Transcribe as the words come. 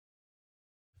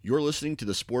You're listening to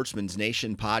the Sportsman's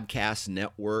Nation Podcast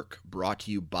Network, brought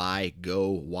to you by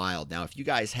Go Wild. Now, if you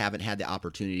guys haven't had the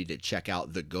opportunity to check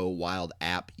out the Go Wild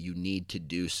app, you need to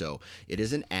do so. It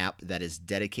is an app that is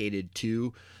dedicated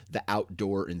to the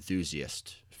outdoor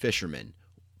enthusiast, fishermen,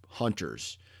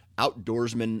 hunters,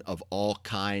 outdoorsmen of all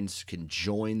kinds can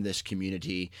join this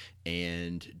community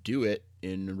and do it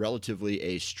in relatively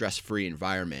a stress-free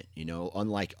environment. You know,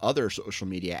 unlike other social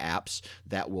media apps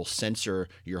that will censor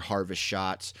your harvest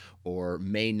shots or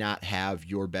may not have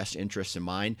your best interests in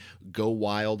mind, Go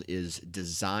Wild is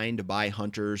designed by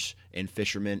hunters and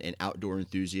fishermen and outdoor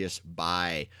enthusiasts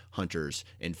by hunters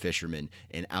and fishermen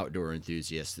and outdoor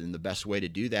enthusiasts. And the best way to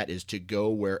do that is to go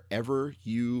wherever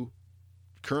you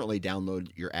currently download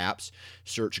your apps,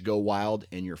 search Go Wild,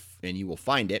 and you will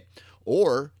find it.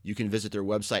 Or you can visit their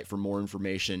website for more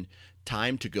information,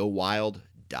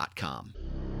 timetogowild.com.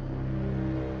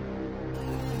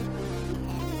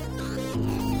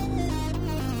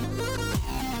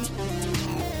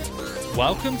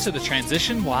 Welcome to the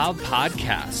Transition Wild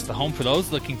Podcast, the home for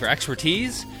those looking for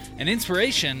expertise and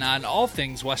inspiration on all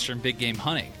things Western big game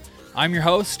hunting. I'm your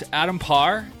host, Adam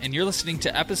Parr, and you're listening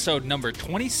to episode number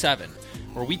 27,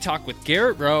 where we talk with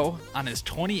Garrett Rowe on his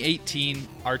 2018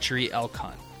 archery elk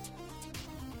hunt.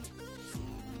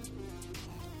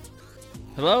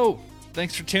 Hello,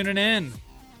 thanks for tuning in.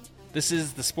 This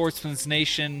is the Sportsman's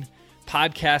Nation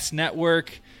Podcast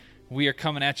Network. We are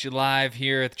coming at you live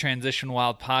here at the Transition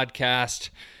Wild Podcast.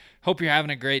 Hope you're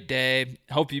having a great day.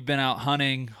 Hope you've been out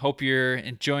hunting. Hope you're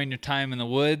enjoying your time in the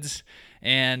woods.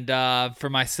 And for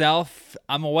myself,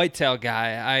 I'm a whitetail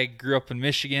guy. I grew up in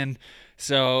Michigan.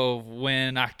 So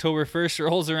when October 1st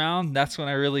rolls around, that's when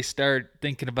I really start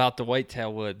thinking about the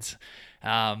whitetail woods.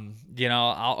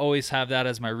 I'll always have that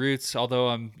as my roots, although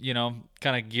I'm,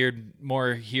 kind of geared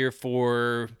more here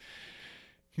for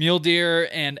mule deer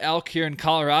and elk here in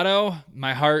Colorado.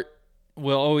 My heart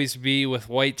will always be with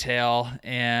whitetail,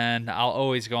 and I'll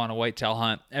always go on a whitetail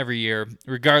hunt every year,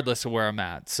 regardless of where I'm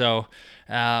at. So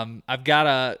I've got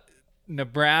a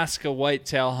Nebraska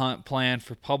whitetail hunt planned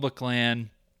for public land.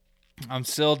 I'm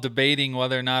still debating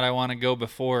whether or not I want to go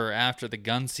before or after the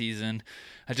gun season.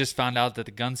 I just found out that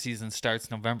the gun season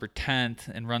starts November 10th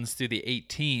and runs through the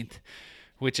 18th,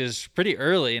 which is pretty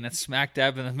early, and it's smack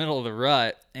dab in the middle of the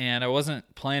rut. And I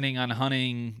wasn't planning on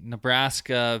hunting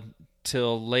Nebraska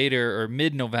till later or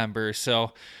mid-November,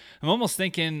 so I'm almost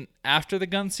thinking after the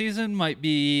gun season might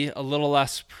be a little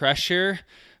less pressure.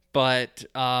 But,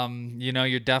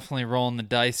 you're definitely rolling the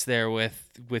dice there with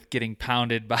getting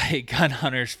pounded by gun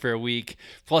hunters for a week,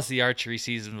 plus the archery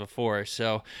season before.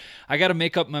 So I got to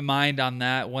make up my mind on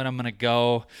that, when I'm going to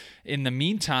go. In the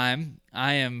meantime,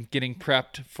 I am getting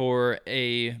prepped for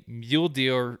a mule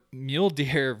deer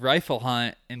rifle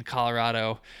hunt in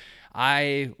Colorado.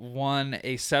 I won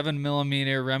a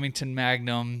 7mm Remington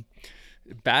Magnum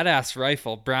badass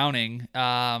rifle, Browning,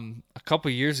 a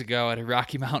couple years ago at a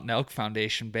Rocky Mountain Elk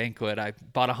Foundation banquet. I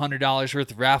bought $100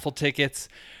 worth of raffle tickets,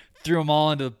 threw them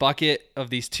all into the bucket of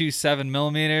these two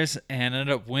 7mm, and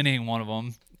ended up winning one of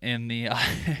them in the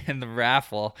in the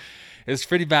raffle. It was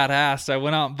pretty badass. I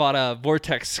went out and bought a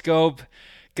Vortex scope,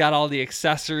 got all the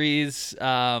accessories,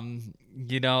 the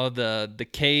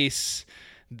case,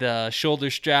 the shoulder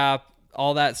strap,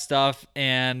 all that stuff,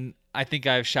 and I think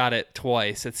I've shot it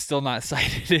twice. It's still not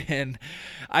sighted in.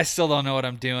 I still don't know what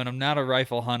I'm doing. I'm not a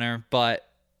rifle hunter, but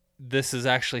this is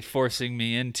actually forcing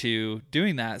me into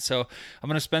doing that. So I'm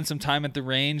going to spend some time at the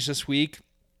range this week,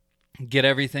 get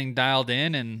everything dialed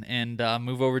in, and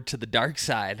move over to the dark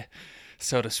side,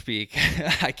 so to speak.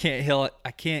 I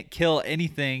can't kill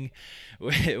anything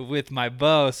with my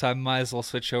bow, so I might as well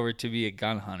switch over to be a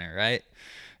gun hunter, right?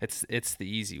 It's the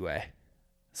easy way.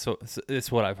 So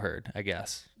it's what I've heard, I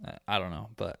guess. I don't know,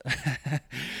 but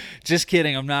just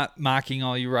kidding. I'm not mocking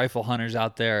all you rifle hunters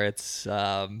out there. It's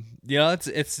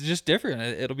it's just different.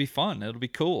 It'll be fun. It'll be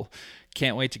cool.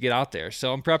 Can't wait to get out there.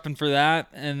 So I'm prepping for that,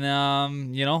 and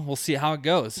we'll see how it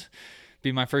goes.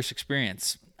 Be my first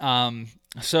experience. Today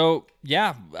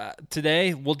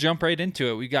we'll jump right into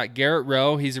it. We got Garrett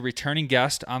Rowe. He's a returning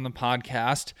guest on the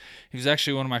podcast. He was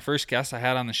actually one of my first guests I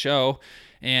had on the show,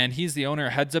 and he's the owner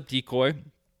of Heads Up Decoy,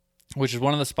 which is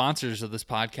one of the sponsors of this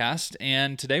podcast.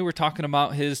 And today we're talking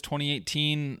about his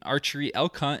 2018 archery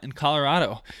elk hunt in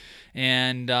Colorado,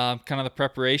 and kind of the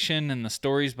preparation and the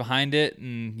stories behind it,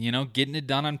 and, getting it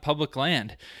done on public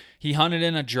land. He hunted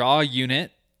in a draw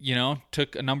unit,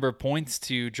 took a number of points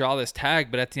to draw this tag,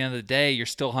 but at the end of the day, you're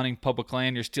still hunting public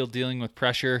land, you're still dealing with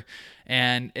pressure,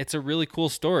 and it's a really cool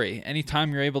story.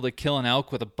 Anytime you're able to kill an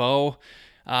elk with a bow,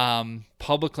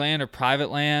 public land or private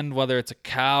land, whether it's a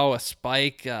cow, a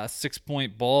spike, a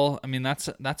 6-point bull. I mean, that's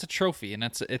a trophy, and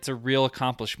it's a real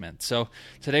accomplishment. So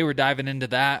today we're diving into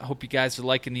that. Hope you guys are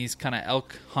liking these kind of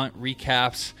elk hunt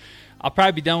recaps. I'll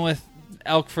probably be done with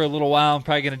elk for a little while. I'm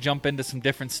probably going to jump into some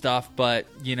different stuff, but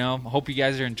I hope you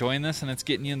guys are enjoying this and it's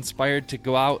getting you inspired to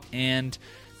go out and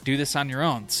do this on your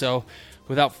own. So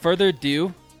without further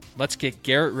ado, let's get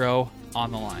Garrett Rowe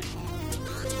on the line.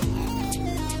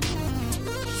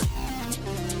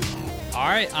 All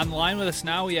right, on the line with us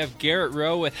now we have Garrett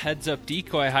Rowe with Heads Up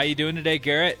Decoy. How you doing today,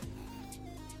 Garrett?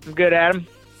 I'm good, Adam.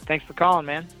 Thanks for calling,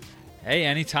 man. Hey,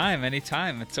 anytime.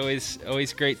 It's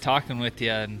always great talking with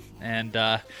you, and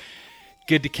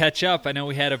good to catch up. I know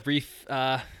we had a brief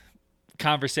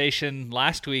conversation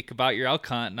last week about your elk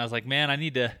hunt, and I was like, man, I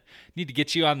need to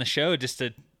get you on the show just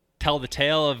to tell the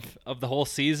tale of the whole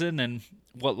season and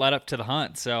what led up to the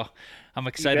hunt. So I'm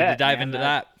excited to dive into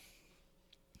that.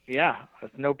 Yeah,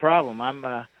 that's no problem.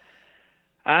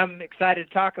 I'm excited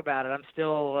to talk about it. I'm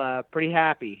still pretty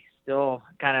happy, still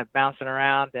kind of bouncing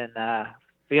around and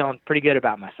feeling pretty good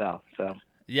about myself. So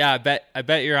yeah, I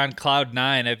bet you're on cloud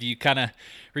 9. Have you kind of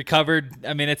recovered?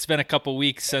 I mean, it's been a couple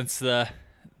weeks since the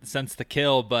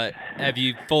kill, but have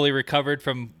you fully recovered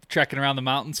from trekking around the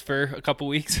mountains for a couple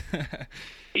weeks?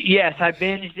 Yes, I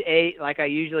binged 8 like I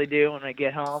usually do when I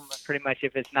get home. Pretty much,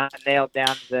 if it's not nailed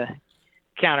down to the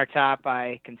countertop,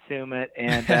 I consume it,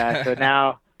 and so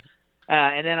now,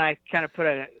 and then I kind of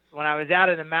when I was out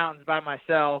in the mountains by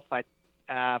myself, for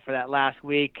that last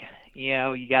week,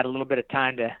 you got a little bit of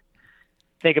time to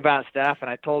think about stuff, and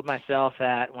I told myself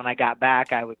that when I got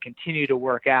back, I would continue to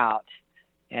work out,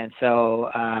 and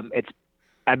so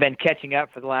I've been catching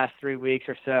up for the last 3 weeks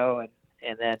or so,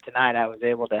 and then tonight I was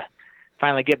able to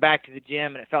finally get back to the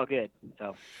gym, and it felt good.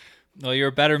 So. Well, you're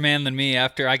a better man than me.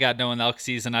 After I got done with elk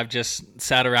season, I've just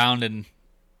sat around and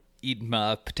eaten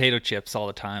potato chips all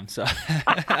the time. So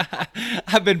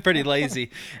I've been pretty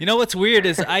lazy. You know what's weird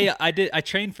is I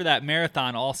trained for that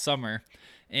marathon all summer,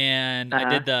 and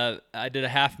I did a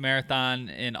half marathon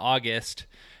in August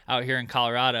out here in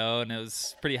Colorado, and it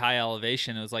was pretty high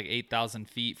elevation. It was like 8,000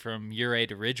 feet from Ouray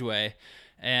to Ridgeway,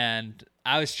 and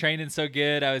I was training so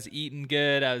good. I was eating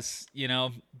good. I was,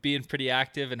 being pretty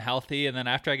active and healthy. And then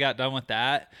after I got done with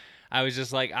that, I was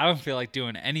just like, I don't feel like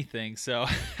doing anything. So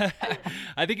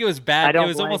I think it was bad. It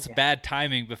was almost bad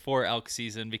timing before elk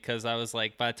season, because I was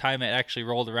like, by the time it actually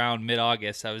rolled around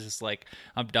mid-August, I was just like,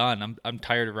 I'm done. I'm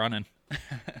tired of running.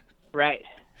 Right.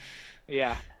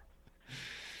 Yeah.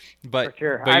 But, for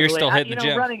sure. But you're still hitting the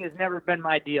gym. Running has never been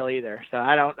my deal either. So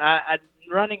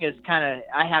running is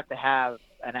I have to have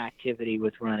an activity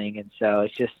with running. And so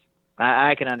it's just,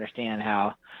 I can understand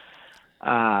how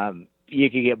you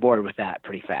could get bored with that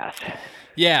pretty fast.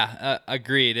 Yeah,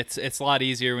 agreed. It's a lot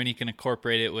easier when you can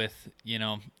incorporate it with,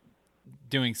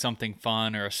 doing something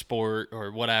fun or a sport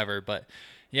or whatever. But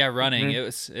yeah, running, it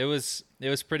was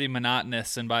pretty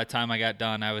monotonous. And by the time I got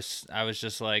done, I was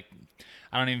just like,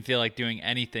 I don't even feel like doing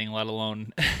anything, let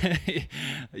alone,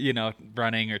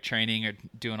 running or training or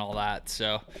doing all that.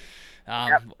 So,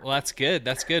 Yep. Well, that's good.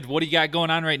 That's good. What do you got going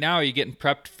on right now? Are you getting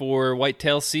prepped for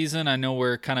whitetail season? I know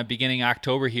we're kind of beginning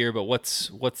October here, but what's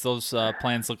those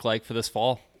plans look like for this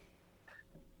fall?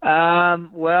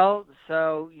 Well,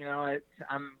 so,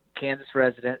 I'm a Kansas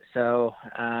resident, so,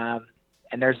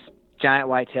 and there's giant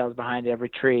whitetails behind every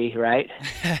tree, right?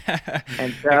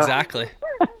 And so, exactly.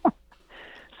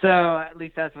 So at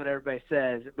least that's what everybody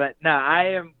says. But no,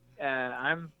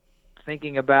 I'm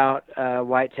thinking about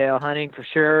whitetail hunting for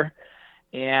sure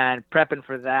and prepping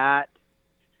for that.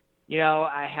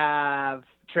 I have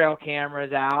trail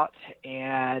cameras out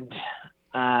and,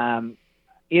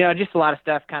 just a lot of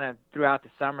stuff kind of throughout the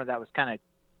summer that was kind of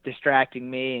distracting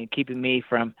me and keeping me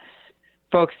from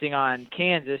focusing on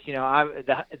Kansas.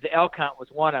 The elk hunt was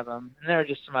one of them. And there are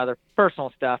just some other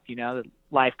personal stuff, that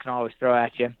life can always throw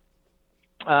at you.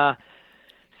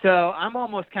 So I'm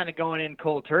almost kind of going in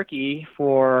cold turkey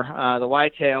for the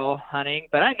whitetail hunting,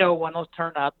 but I know when those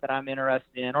turn up that I'm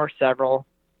interested in, or several.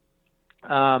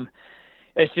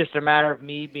 It's just a matter of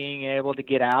me being able to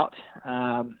get out.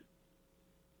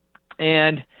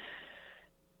 And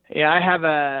I have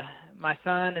my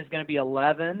son is going to be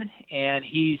 11, and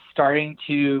he's starting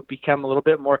to become a little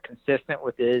bit more consistent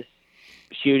with his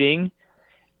shooting.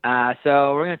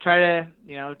 So we're going to try to,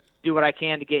 do what I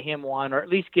can to get him one, or at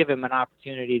least give him an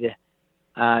opportunity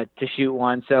to shoot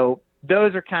one. So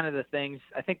those are kind of the things.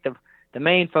 I think the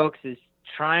main focus is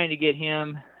trying to get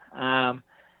him an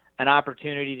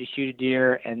opportunity to shoot a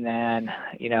deer, and then,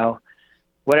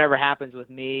 whatever happens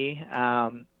with me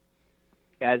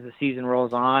as the season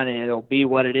rolls on, it'll be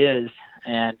what it is.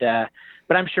 And but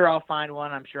but I'm sure I'll find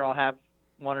one. I'm sure I'll have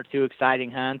one or two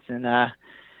exciting hunts, and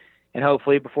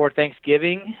hopefully before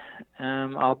Thanksgiving,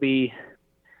 I'll be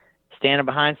standing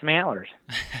behind some antlers.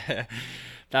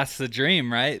 That's the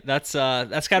dream, right? That's got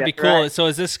to be cool. Right. So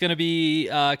is this going to be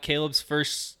Caleb's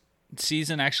first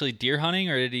season actually deer hunting,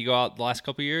 or did he go out the last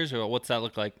couple of years, or what's that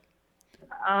look like?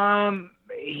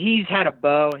 He's had a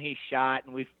bow and he's shot,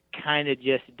 and we've kind of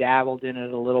just dabbled in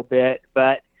it a little bit,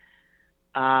 but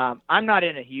I'm not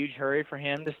in a huge hurry for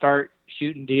him to start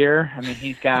shooting deer. I mean,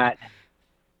 he's got,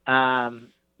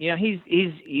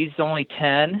 he's only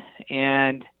 10,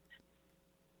 and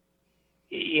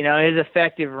his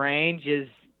effective range is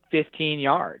 15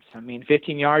 yards. I mean,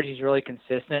 15 yards, he's really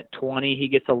consistent. 20, he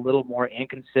gets a little more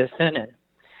inconsistent,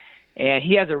 and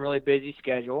he has a really busy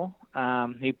schedule.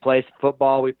 He plays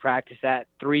football. We practice that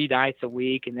 3 nights a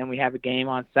week, and then we have a game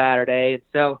on Saturday. And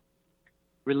so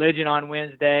religion on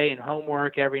Wednesday and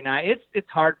homework every night. It's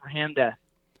hard for him to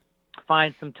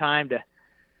find some time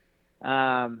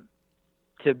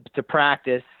to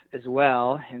practice as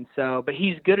well. And so, but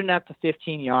he's good enough to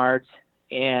 15 yards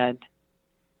and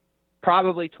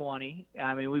probably 20.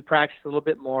 I mean, we practice a little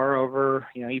bit more over,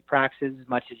 he practices as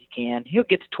much as he can. He'll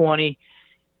get to 20.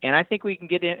 And I think we can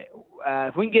get in,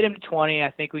 if we can get him to 20,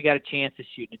 I think we got a chance of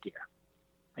shooting a deer.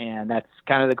 And that's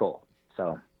kind of the goal.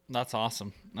 So that's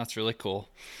awesome. That's really cool.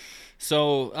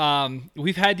 So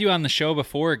we've had you on the show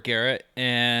before, Garrett,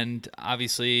 and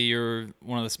obviously you're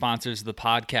one of the sponsors of the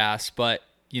podcast, but,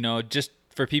 just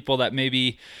for people that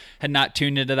maybe had not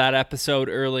tuned into that episode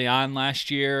early on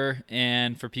last year,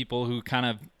 and for people who kind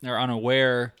of are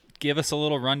unaware, give us a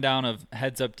little rundown of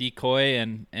Heads Up Decoy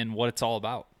and what it's all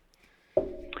about.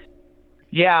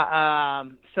 Yeah,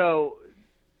 so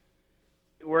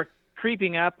we're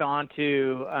creeping up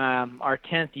onto our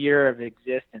 10th year of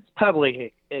existence,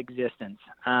 public existence.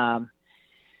 And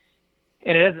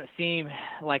it doesn't seem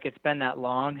like it's been that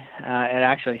long. It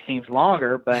actually seems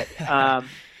longer, but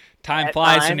time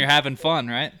flies when you're having fun,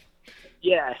 right?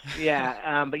 Yes,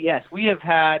 yeah. But yes, we have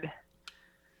had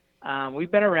we've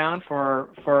been around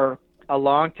for a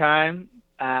long time.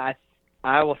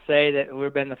 I will say that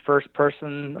we've been the first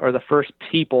person or the first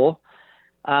people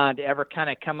to ever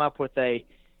kind of come up with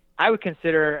I would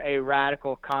consider a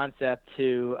radical concept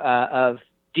of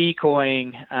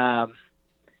decoying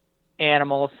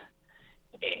animals.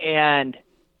 And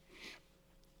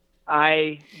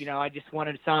I just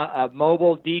wanted a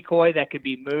mobile decoy that could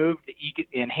be moved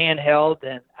and handheld,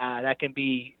 and that can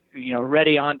be,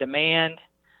 ready on demand,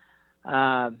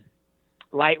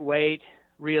 lightweight,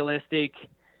 realistic,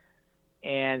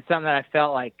 and something that I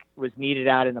felt like was needed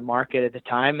out in the market at the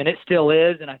time, and it still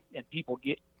is, and people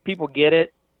get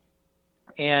it,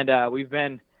 and we've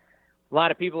been a lot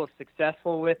of people are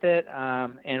successful with it,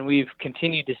 and we've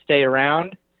continued to stay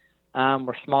around.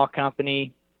 We're a small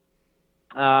company.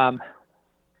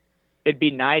 It'd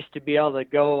be nice to be able to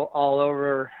go all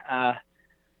over the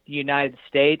United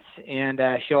States and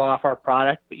show off our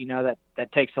product, but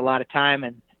that takes a lot of time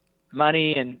and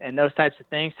money and those types of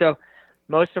things. So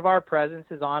most of our presence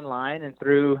is online and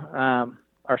through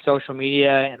our social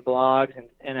media and blogs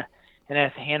and a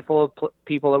handful of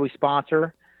people that we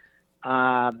sponsor.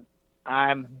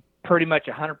 I'm pretty much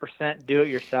 100%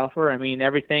 do-it-yourselfer. I mean,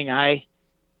 everything I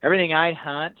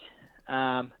hunt,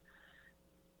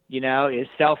 is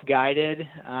self-guided,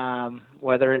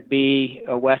 whether it be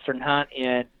a Western hunt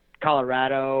in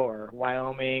Colorado or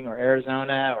Wyoming or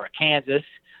Arizona or Kansas.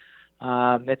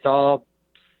 It's all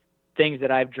things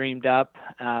that I've dreamed up,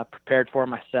 prepared for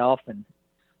myself, and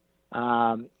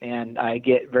I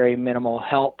get very minimal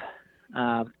help,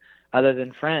 other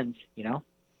than friends, Yeah,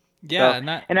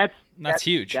 so, and that's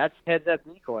huge. That's Heads Up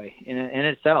Decoy in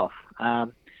itself.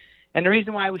 And the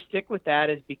reason why we stick with that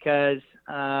is because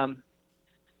I'm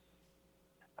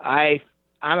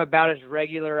about as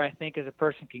regular, I think, as a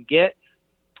person can get.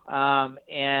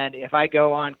 And if I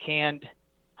go on canned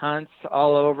hunts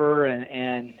all over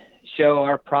and show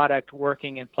our product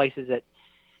working in places that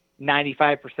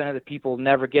 95% of the people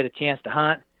never get a chance to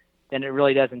hunt, then it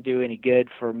really doesn't do any good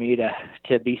for me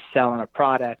to be selling a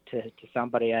product to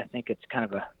somebody. I think it's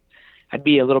I'd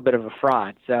be a little bit of a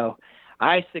fraud. So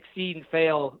I succeed and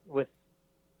fail with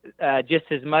just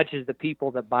as much as the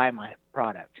people that buy my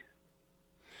product.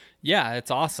 Yeah, it's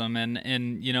awesome. And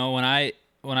when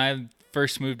I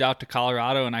first moved out to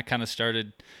Colorado and I kind of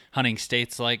started hunting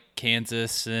states like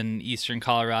Kansas and eastern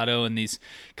Colorado and these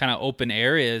kind of open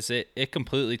areas, it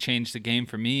completely changed the game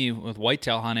for me with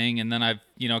whitetail hunting. And then I've,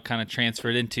 kind of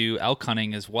transferred into elk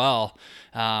hunting as well.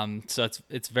 So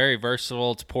it's very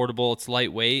versatile. It's portable. It's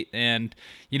lightweight. And,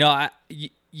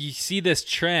 you see this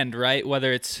trend, right?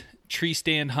 Whether it's tree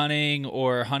stand hunting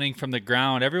or hunting from the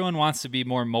ground, everyone wants to be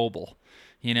more mobile,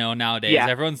 nowadays. Yeah.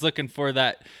 Everyone's looking for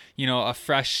that, a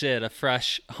fresh sit, a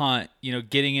fresh hunt,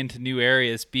 getting into new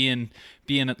areas, being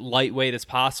lightweight as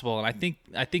possible. And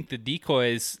I think the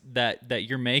decoys that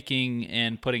you're making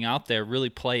and putting out there really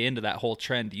play into that whole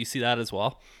trend. Do you see that as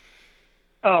well?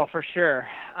 Oh, for sure.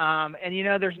 And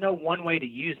there's no one way to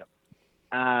use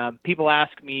them. People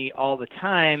ask me all the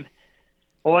time,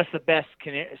 well, what's the best,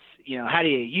 how do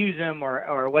you use them,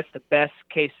 or what's the best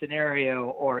case scenario,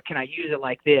 or can I use it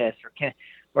like this,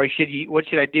 what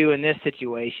should I do in this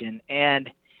situation?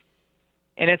 And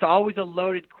it's always a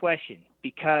loaded question,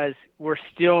 because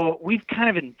we've kind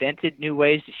of invented new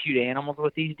ways to shoot animals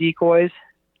with these decoys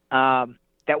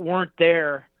that weren't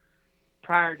there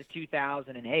prior to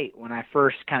 2008 when I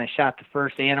first kind of shot the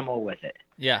first animal with it.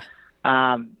 Yeah.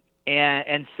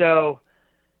 And so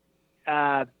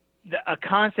a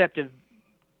concept of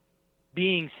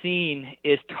being seen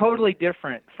is totally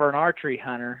different for an archery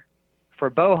hunter, for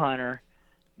a bow hunter,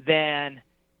 than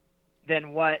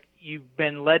what you've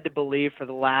been led to believe for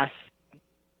the last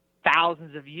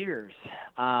thousands of years,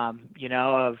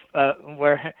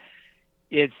 where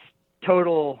it's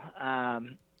total,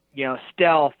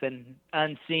 stealth and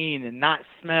unseen and not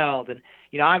smelled. And,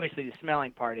 obviously the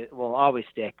smelling part will always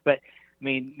stick. But, I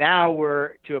mean, now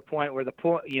we're to a point where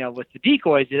with the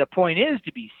decoys, the point is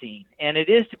to be seen, and it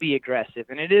is to be aggressive,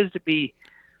 and it is to be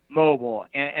mobile.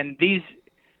 And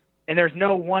there's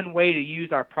no one way to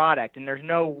use our product, and there's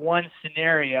no one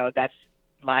scenario that's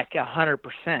like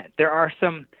 100%. There are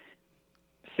some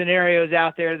scenarios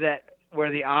out there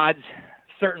where the odds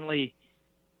certainly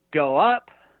go up.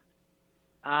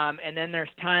 And then there's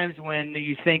times when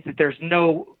you think that there's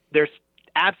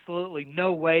absolutely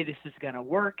no way this is going to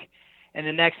work. And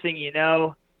the next thing you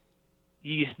know,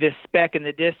 this speck in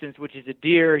the distance, which is a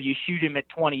deer, you shoot him at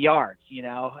 20 yards,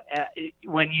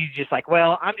 when you just like,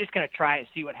 well, I'm just going to try and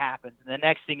see what happens. And the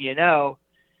next thing you know,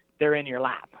 they're in your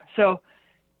lap. So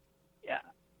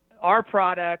our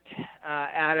product,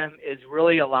 Adam, is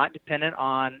really a lot dependent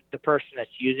on the person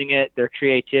that's using it, their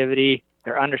creativity,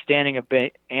 their understanding of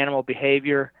animal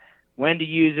behavior, when to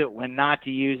use it, when not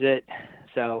to use it.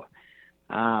 So,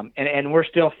 and we're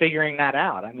still figuring that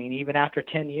out. I mean, even after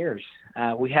 10 years,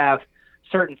 we have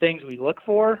certain things we look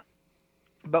for,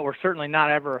 but we're certainly not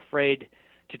ever afraid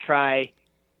to try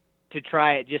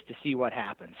it just to see what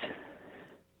happens.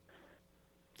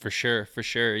 For sure.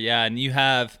 Yeah. And you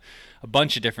have a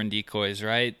bunch of different decoys,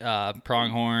 right?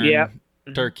 Pronghorn, yep.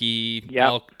 Turkey, yep.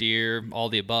 elk, deer, all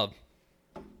the above.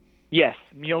 Yes.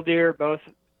 Mule deer, both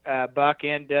buck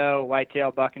and doe,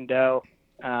 whitetail, buck and doe.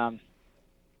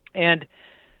 And,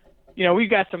 we've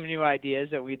got some new ideas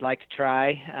that we'd like to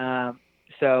try.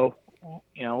 So,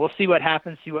 we'll see what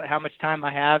happens, how much time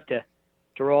I have to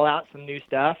roll out some new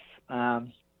stuff. But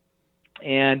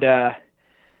it'll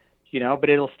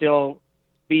still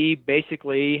be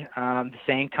basically the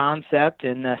same concept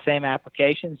and the same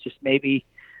applications, just maybe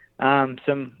some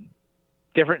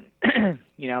different, kind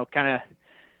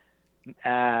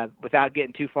of without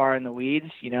getting too far in the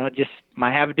weeds, just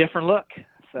might have a different look.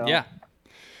 So yeah.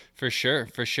 For sure.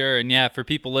 And yeah, for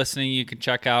people listening, you can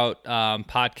check out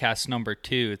podcast number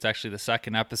 2. It's actually the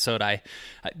second episode I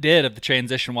did of the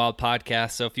Transition Wild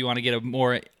podcast. So if you want to get a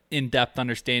more in-depth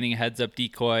understanding of heads-up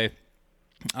decoy,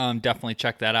 definitely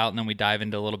check that out. And then we dive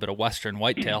into a little bit of Western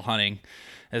whitetail hunting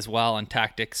as well, and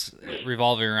tactics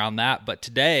revolving around that. But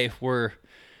today we're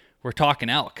talking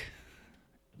elk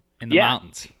in the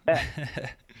mountains.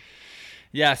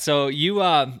 Yeah. So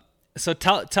so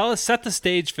tell us, set the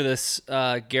stage for this,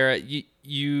 Garrett.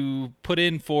 You put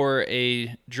in for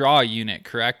a draw unit,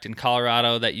 correct, in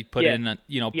Colorado that you put in,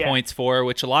 points for,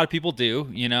 which a lot of people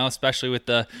do, especially with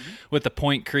the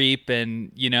point creep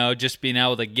and, just being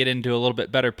able to get into a little bit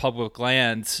better public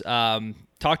lands.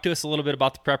 Talk to us a little bit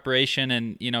about the preparation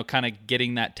and, kind of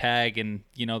getting that tag and,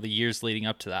 the years leading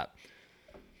up to that.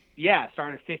 Yeah, it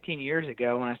started 15 years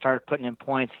ago when I started putting in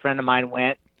points. A friend of mine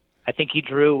went, I think he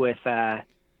drew with, I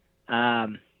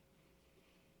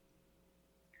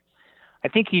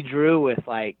think he drew with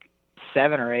like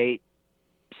 6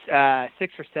 or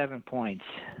 7 points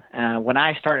when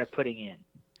I started putting in.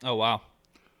 Oh, wow.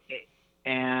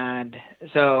 And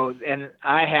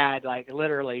I had like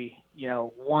literally,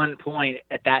 1 point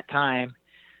at that time.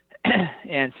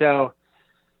 And so,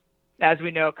 as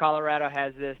we know, Colorado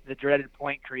has the dreaded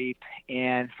point creep.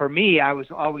 And for me, I was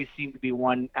always seemed to be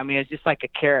one. I mean, it's just like a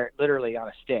carrot literally on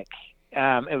a stick.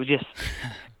 It was just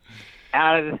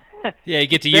out of yeah, you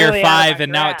get to year 5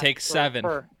 and now it takes 7.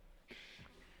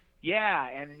 Yeah,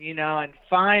 and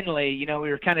finally, we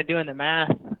were kind of doing the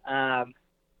math,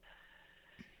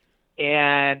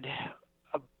 and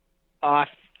off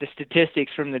the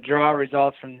statistics from the draw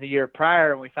results from the year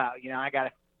prior, and we thought, I got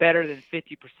a better than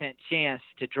 50% chance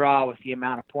to draw with the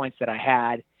amount of points that I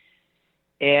had.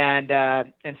 And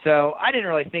so I didn't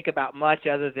really think about much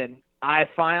other than I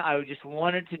just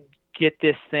wanted to get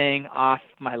this thing off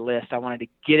my list. I wanted to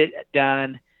get it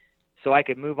done so I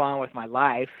could move on with my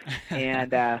life.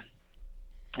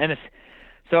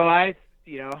 So I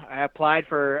applied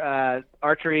for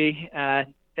archery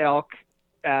elk,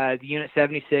 the Unit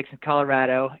 76 in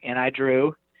Colorado, and I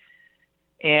drew.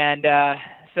 And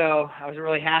so I was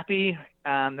really happy.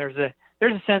 There's a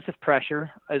sense of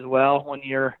pressure as well when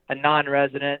you're a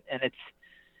non-resident and it's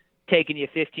taken you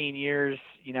 15 years.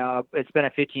 It's been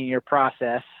a 15-year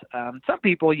process. Some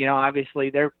people, obviously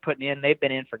they've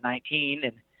been in for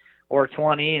 19 or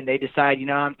 20, and they decide,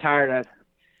 I'm tired of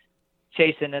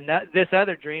chasing this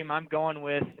other dream. I'm going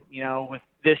with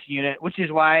this unit, which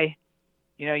is why,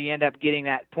 you end up getting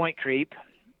that point creep.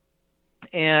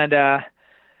 And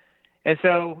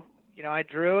so, I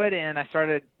drew it and I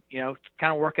started,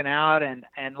 kind of working out, and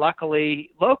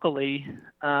luckily, locally,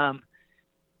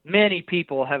 many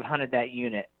people have hunted that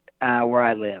unit where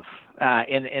I live,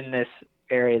 in this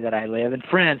area that I live, and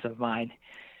friends of mine.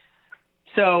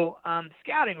 So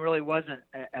scouting really wasn't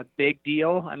a big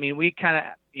deal. I mean, we kind of,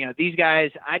 these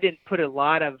guys, I didn't put a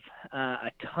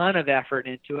ton of effort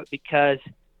into it because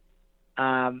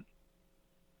I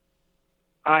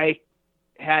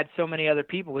had so many other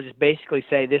people who just basically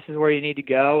say, this is where you need to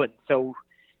go. And so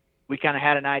we kind of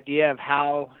had an idea of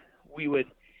how we would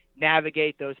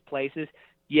navigate those places.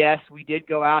 Yes, we did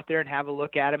go out there and have a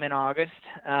look at them in August.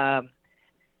 And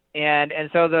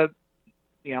so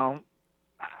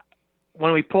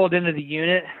when we pulled into the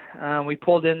unit, we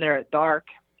pulled in there at dark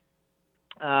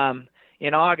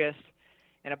in August,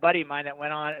 and a buddy of mine that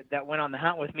went on the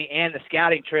hunt with me and the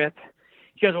scouting trip,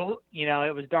 he goes, well,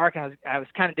 it was dark. I was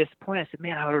kind of disappointed. I said,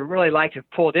 man, I would really like to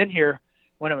have pulled in here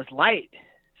when it was light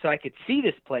so I could see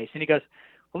this place. And he goes,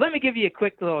 well, let me give you a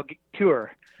quick little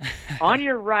tour. On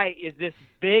your right is this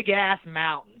big ass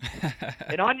mountain,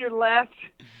 and on your left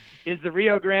is the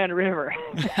Rio Grande River.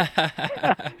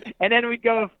 And then we'd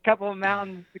go a couple of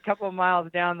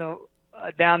miles down the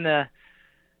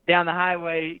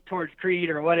highway towards Creed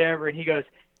or whatever. And he goes,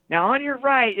 now on your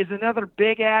right is another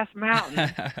big ass mountain.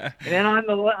 And then on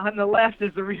the left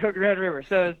is the Rio Grande River.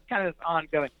 So it's kind of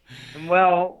ongoing. And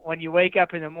well, when you wake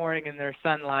up in the morning and there's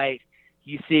sunlight,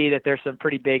 you see that there's some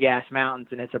pretty big ass mountains,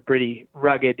 and it's a pretty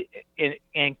rugged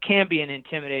and can be an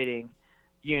intimidating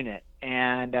unit.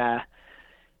 And,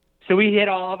 so we hit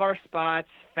all of our spots,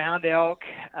 found elk.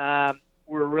 We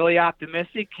were really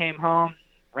optimistic, came home,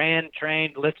 ran,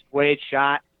 trained, lifted, weighed,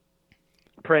 shot,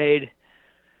 prayed,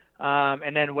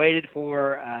 and then waited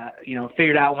for,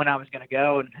 figured out when I was going to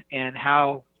go and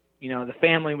how, the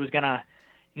family was going to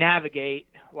navigate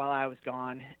while I was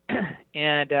gone.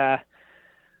 And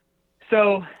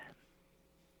so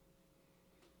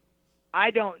I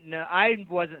don't know. I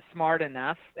wasn't smart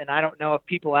enough, and I don't know if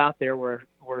people out there were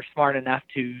smart enough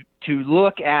to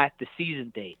look at the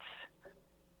season dates.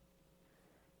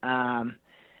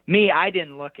 Me, I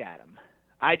didn't look at them.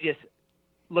 I just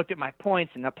looked at my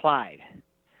points and applied.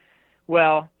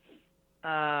 Well,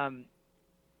 the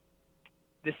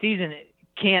season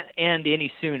can't end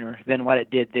any sooner than what it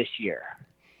did this year.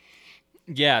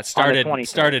 Yeah, it started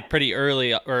pretty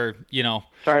early, or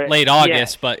late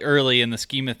August, but early in the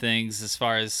scheme of things, as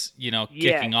far as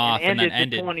kicking off, and then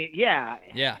ended.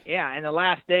 And the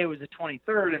last day was the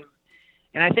 23rd,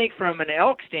 and I think from an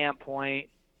elk standpoint,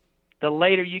 the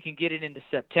later you can get it into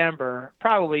September,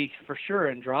 probably for sure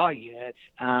in draw units,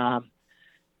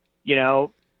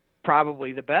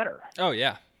 probably the better. Oh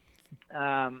yeah.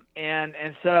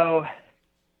 And so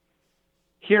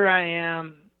here I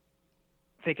am,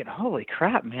 thinking, holy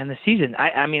crap, man, the season.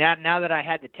 I mean, now that I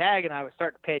had the tag and I was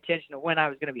starting to pay attention to when I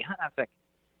was going to be hunting, I was like,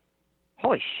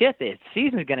 holy shit, the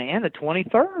season's going to end the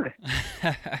 23rd.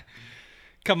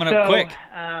 Coming up quick.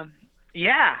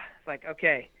 Yeah. It's like,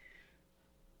 okay.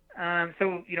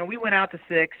 So, we went out to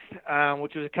 6,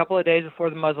 which was a couple of days before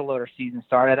the muzzleloader season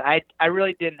started. I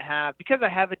really didn't have, because I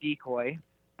have a decoy,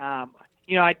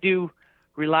 I do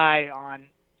rely on,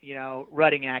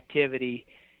 rutting activity.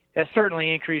 That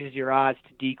certainly increases your odds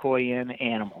to decoy in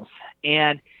animals.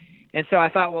 And so I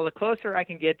thought, well, the closer I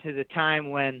can get to the time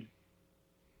when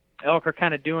elk are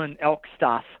kind of doing elk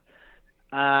stuff,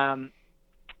 the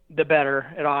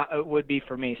better it would be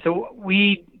for me. So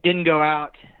we didn't go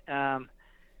out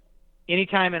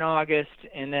anytime in August,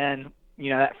 and then,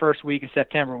 that first week of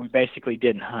September, we basically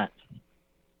didn't hunt.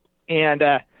 And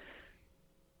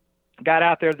got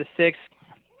out there the 6th,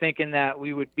 thinking that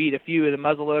we would beat a few of the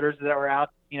muzzleloaders that were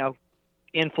out,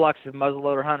 influx of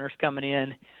muzzleloader hunters coming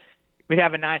in. We'd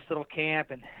have a nice little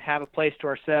camp and have a place to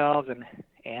ourselves,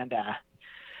 and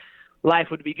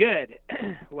life would be good.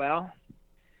 Well,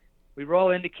 we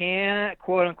roll into camp,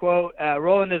 quote unquote,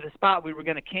 roll into the spot we were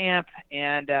going to camp,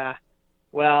 and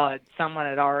someone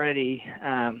had already,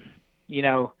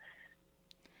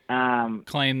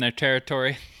 claim their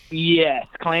territory. Yes,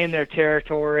 claim their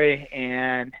territory,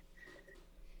 and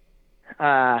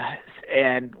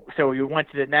so we went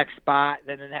to the next spot,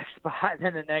 then the next spot,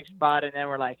 then the next spot, and then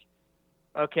we're like,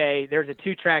 okay, there's a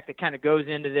 2-track that kind of goes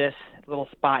into this little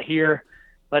spot here.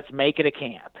 Let's make it a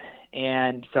camp.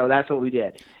 And so that's what we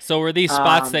did. So were these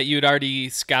spots that you'd already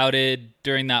scouted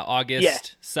during that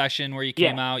August session where you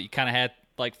came out? You kind of had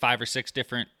like 5 or 6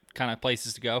 different kind of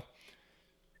places to go?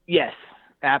 Yes,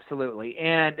 absolutely.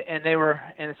 And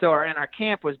our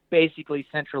camp was basically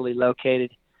centrally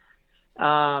located.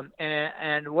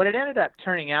 And what it ended up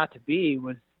turning out to be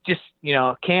was just,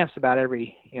 camps about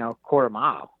every, quarter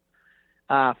mile,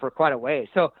 for quite a way.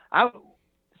 So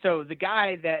the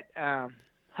guy that,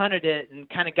 hunted it and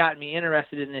kind of got me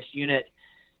interested in this unit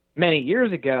many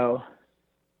years ago,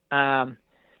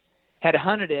 had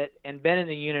hunted it and been in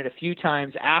the unit a few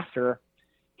times after.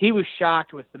 He was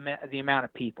shocked with the amount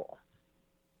of people.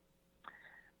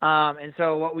 And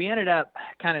so what we ended up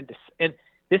and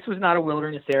this was not a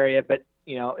wilderness ere, but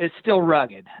it's still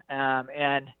rugged,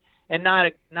 and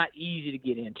not easy to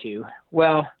get into.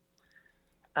 Well,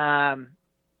 we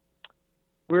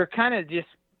were kind of just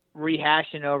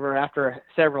rehashing over after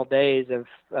several days of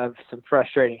some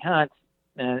frustrating hunts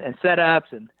and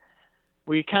setups, and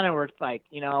we kind of were like,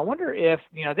 I wonder if,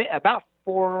 about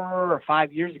 4 or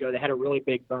 5 years ago, they had a really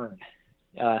big burn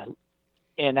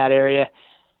in that area.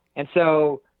 And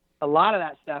so a lot of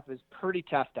that stuff is pretty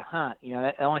tough to hunt.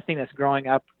 The only thing that's growing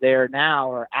up there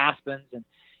now are aspens, and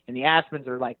the aspens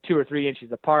are like 2 or 3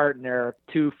 inches apart, and they're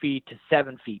 2 feet to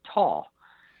 7 feet tall.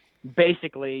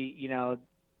 Basically,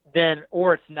 then,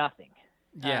 or it's nothing.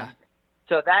 Yeah.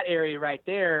 So that area right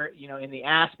there, in the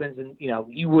aspens, and,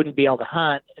 you wouldn't be able to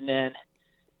hunt. And then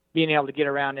being able to get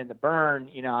around in the burn,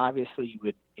 obviously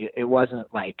it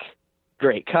wasn't like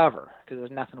great cover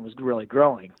because nothing was really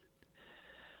growing.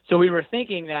 So we were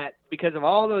thinking that because of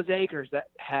all those acres that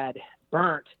had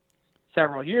burnt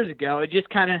several years ago, it just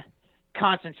kind of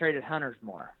concentrated hunters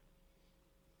more.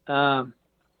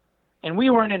 And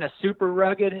we weren't in a super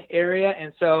rugged area.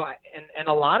 And so, and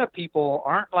a lot of people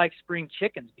aren't like spring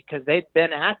chickens because they've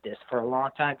been at this for a long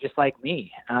time, just like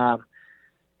me.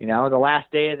 The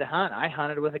last day of the hunt, I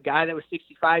hunted with a guy that was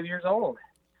 65 years old.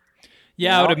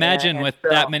 Yeah, I would imagine with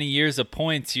that many years of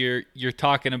points, you're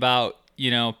talking about,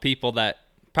 people that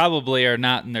probably are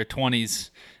not in their 20s,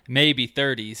 maybe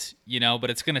 30s, but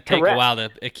it's going to take a while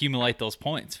to accumulate those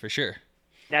points for sure.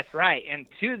 That's right. And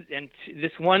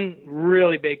this one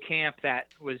really big camp that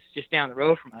was just down the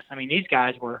road from us, I mean, these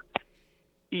guys were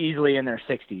easily in their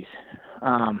 60s,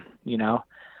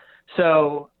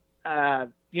 So,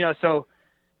 so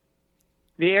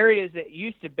the areas that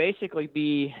used to basically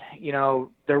be,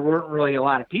 there weren't really a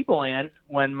lot of people in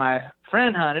when my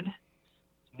friend hunted,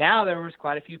 now there was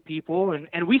quite a few people,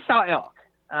 and we saw elk.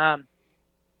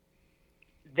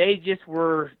 They just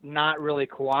were not really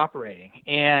cooperating.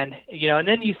 And, and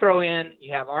then you throw in,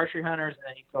 you have archery hunters, and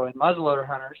then you throw in muzzleloader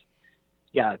hunters.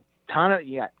 You got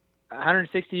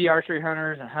 160 archery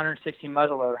hunters and 160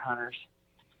 muzzleloader hunters.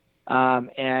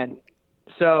 And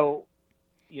so,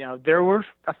 there was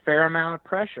a fair amount of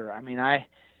pressure. I mean,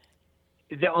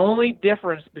 the only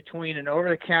difference between an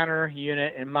over-the-counter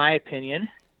unit, in my opinion,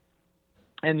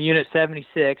 and the unit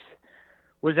 76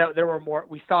 was that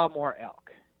we saw more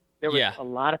elk. There was a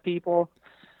lot of people,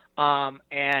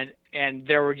 and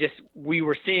we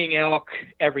were seeing elk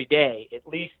every day. At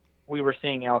least we were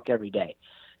seeing elk every day.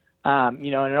 In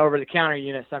an over-the-counter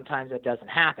unit, sometimes that doesn't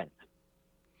happen.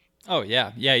 Oh,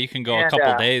 yeah. Yeah, you can go a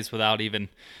couple days without even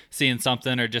seeing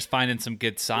something or just finding some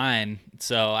good sign.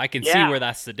 So I can see where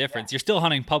that's the difference. You're still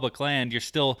hunting public land. You're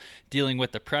still dealing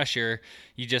with the pressure.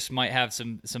 You just might have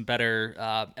some better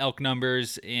elk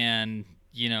numbers and,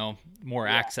 more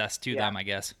access to them, I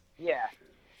guess. Yeah.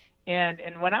 And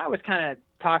when I was kind of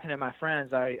talking to my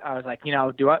friends, I was like,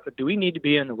 do we need to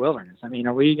be in the wilderness? I mean,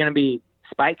 are we going to be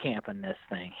spike camping this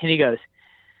thing? And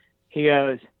he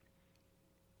goes,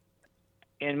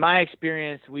 in my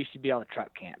experience, we should be able to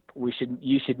truck camp.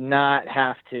 You should not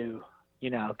have to,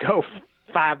 go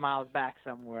 5 miles back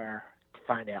somewhere to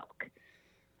find elk.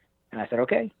 And I said,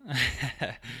 okay,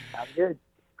 sounds good.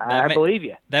 I believe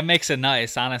you. That makes it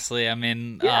nice, honestly. I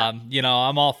mean, Yeah.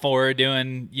 I'm all for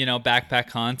doing, backpack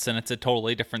hunts, and it's a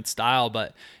totally different style.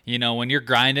 But, when you're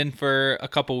grinding for a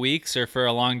couple weeks or for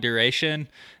a long duration,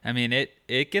 I mean,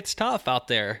 it gets tough out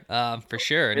there, for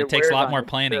sure. And it takes a lot more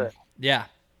planning. Sure. Yeah.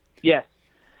 Yes.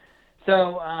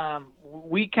 So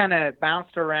we kind of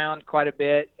bounced around quite a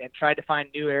bit and tried to find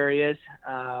new areas.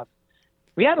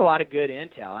 We had a lot of good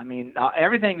intel. I mean,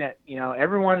 everything that,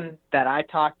 everyone that I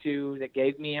talked to that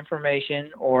gave me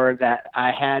information or that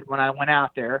I had when I went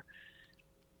out there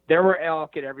were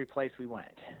elk at every place we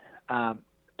went,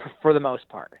 for the most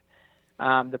part.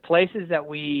 The places that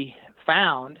we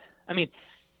found, I mean,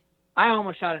 I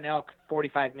almost shot an elk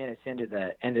 45 minutes into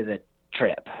the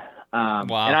trip.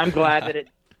 Wow. And I'm glad that it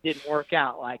didn't work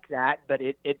out like that, but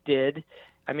it did.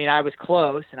 I mean, I was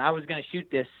close, and I was going to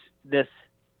shoot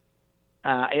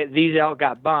these elk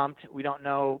got bumped. We don't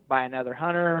know by another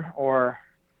hunter or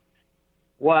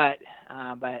what,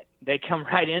 but they come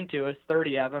right into us,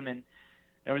 30 of them, and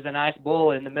there was a nice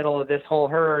bull in the middle of this whole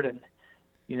herd, and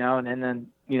and then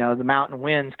the mountain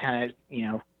winds kind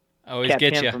of always kept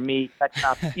get him you from me touching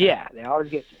up. Yeah, they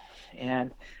always get you,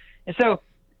 and so,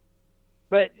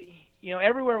 but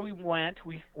everywhere we went,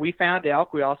 we found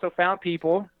elk. We also found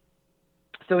people,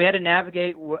 so we had to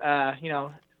navigate,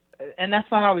 and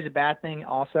that's not always a bad thing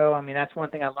also. I mean, that's one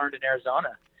thing I learned in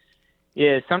Arizona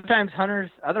is sometimes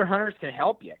other hunters can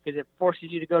help you because it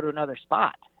forces you to go to another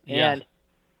spot. Yeah. And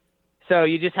so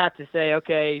you just have to say,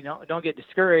 okay, don't get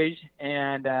discouraged.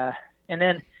 And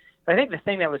then I think the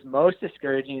thing that was most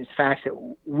discouraging is the fact that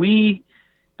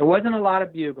there wasn't a lot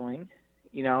of bugling,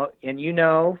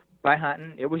 and by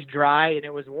hunting, it was dry and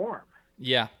it was warm.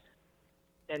 Yeah.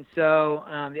 And so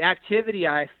the activity,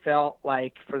 I felt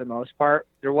like, for the most part,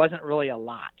 there wasn't really a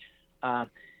lot.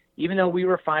 Even though we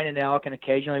were finding elk and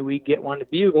occasionally we'd get one to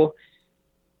bugle,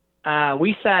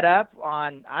 we sat up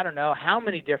on, I don't know how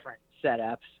many different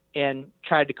setups and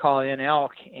tried to call in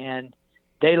elk, and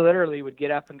they literally would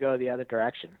get up and go the other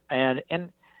direction. And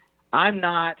I'm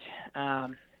not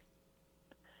I'm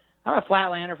a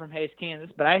flatlander from Hays,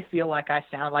 Kansas, but I feel like I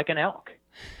sound like an elk.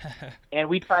 And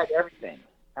we tried everything.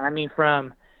 I mean,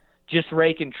 from just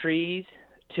raking trees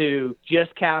to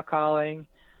just cow calling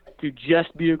to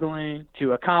just bugling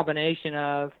to a combination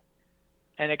of,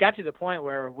 and it got to the point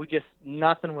where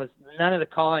none of the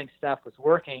calling stuff was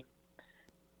working.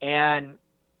 And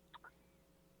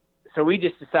so we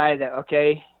just decided that,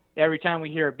 okay, every time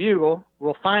we hear a bugle,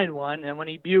 we'll find one. And when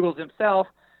he bugles himself,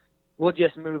 we'll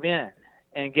just move in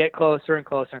and get closer and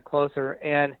closer and closer.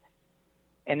 And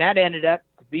that ended up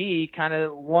to be kind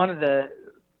of one of the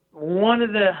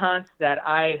hunts that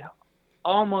I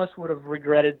almost would have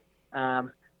regretted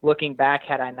looking back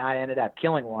had I not ended up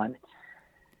killing one.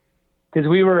 Because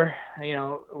we were,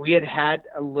 we had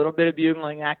a little bit of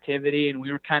bugling activity, and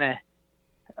we were kind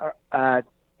of,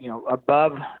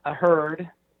 above a herd.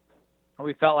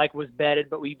 We felt like it was bedded,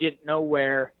 but we didn't know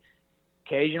where.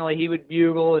 Occasionally he would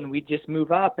bugle, and we'd just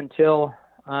move up until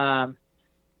the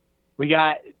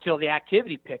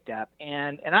activity picked up.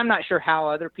 And I'm not sure how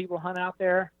other people hunt out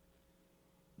there,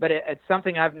 but it's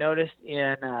something I've noticed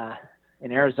in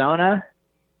Arizona,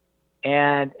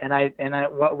 and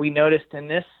what we noticed in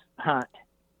this hunt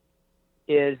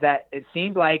is that it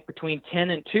seemed like between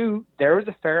 10 and 2 there was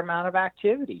a fair amount of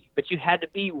activity, but you had to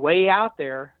be way out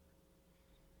there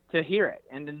to hear it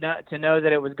and to know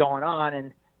that it was going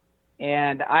on.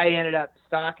 And I ended up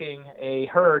stalking a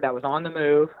herd that was on the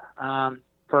move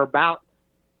for about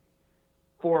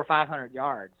 400 or 500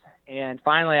 yards, and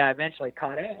finally I eventually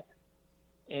caught it.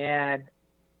 And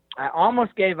I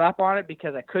almost gave up on it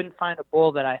because I couldn't find a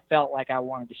bull that I felt like I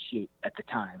wanted to shoot at the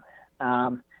time.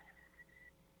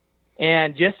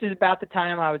 And just as about the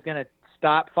time I was going to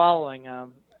stop following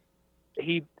him,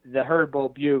 the herd bull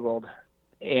bugled,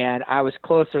 and I was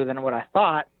closer than what I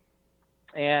thought.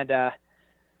 And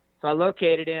so I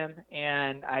located him,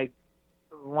 and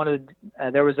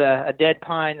there was a dead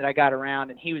pine that I got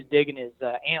around, and he was digging his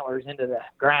antlers into the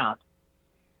ground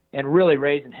and really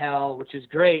raising hell, which is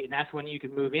great. And that's when you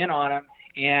can move in on him.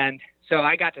 And so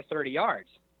I got to 30 yards,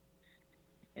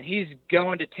 and he's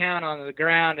going to town on the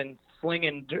ground and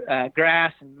slinging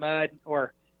grass and mud,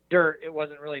 or dirt. It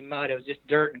wasn't really mud. It was just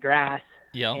dirt and grass.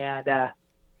 Yeah. And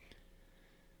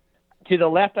to the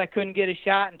left, I couldn't get a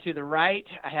shot, and to the right,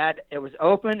 it was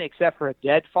open except for a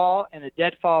deadfall, and the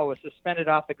deadfall was suspended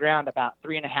off the ground about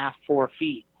 3.5, 4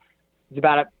 feet. It's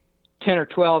about a 10 or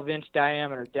 12 inch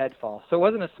diameter deadfall, so it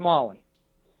wasn't a small one.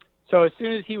 So as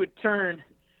soon as he would turn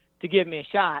to give me a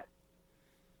shot,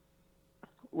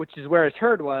 which is where his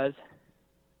herd was,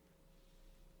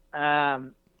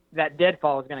 that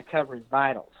deadfall was going to cover his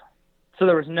vitals.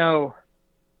 So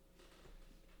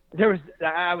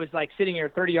I was like sitting here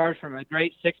 30 yards from a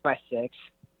great 6x6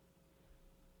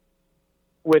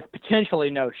 with potentially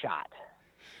no shot.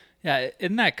 Yeah,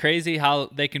 isn't that crazy how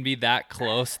they can be that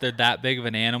close? They're that big of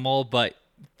an animal, but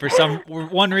for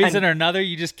one reason or another,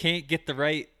 you just can't get the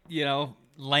right,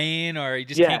 lane, or you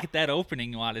just can't get that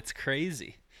opening you want. It's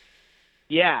crazy.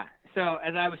 Yeah. So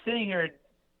as I was sitting here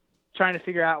trying to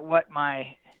figure out what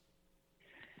I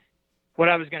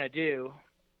was going to do,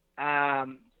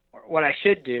 what I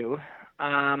should do,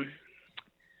 I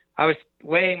was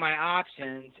weighing my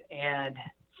options, and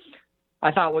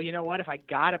I thought, well, you know what? If I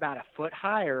got about a foot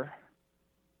higher,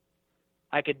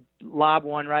 I could lob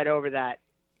one right over that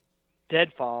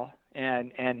deadfall,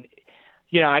 and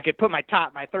I could put my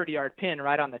 30-yard pin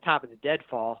right on the top of the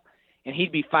deadfall, and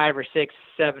he'd be 5 or 6,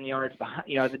 7 yards behind.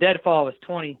 The deadfall was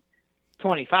 20,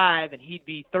 25, and he'd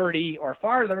be 30 or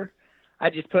farther. I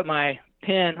just put my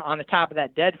pin on the top of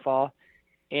that deadfall,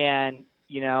 and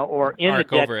or in arc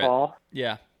the deadfall.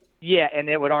 Yeah. Yeah, and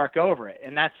it would arc over it,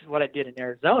 and that's what I did in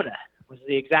Arizona. Was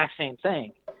the exact same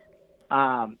thing.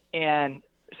 And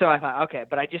so I thought, okay,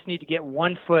 but I just need to get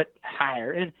 1 foot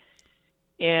higher.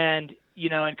 And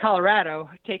in Colorado,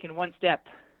 taking one step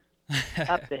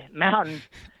up the mountain,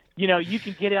 you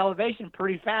can get elevation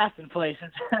pretty fast in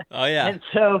places. Oh, yeah. And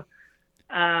so,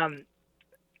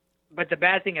 but the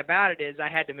bad thing about it is I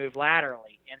had to move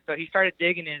laterally. And so he started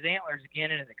digging his antlers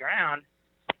again into the ground.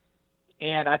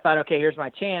 And I thought, okay, here's my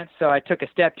chance. So I took a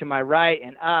step to my right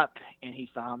and up, and he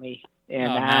saw me.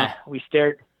 And we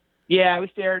stared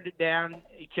down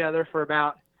each other for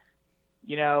about,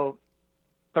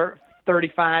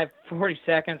 35, 40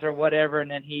 seconds or whatever.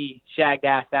 And then he shagged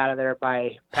ass out of there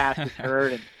by past his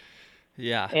herd. And,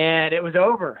 yeah. And it was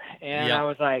over. And I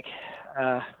was like,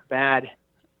 bad.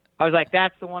 I was like,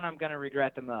 that's the one I'm going to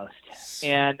regret the most.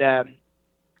 And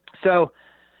so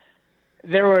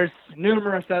there was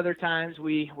numerous other times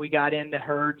we got into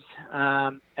herds.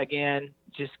 Again,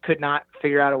 just could not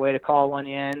figure out a way to call one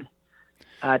in,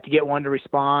 to get one to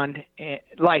respond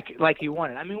like you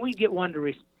wanted. I mean, we'd get one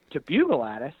to bugle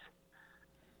at us.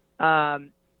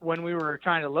 When we were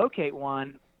trying to locate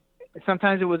one,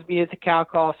 sometimes it would be a cow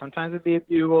call, sometimes it'd be a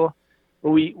bugle.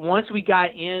 But once we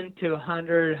got into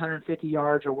 100, 150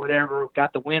 yards or whatever,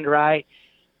 got the wind right,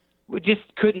 we just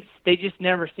couldn't. They just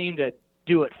never seemed to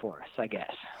do it for us, I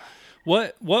guess.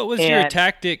 What was your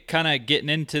tactic kind of getting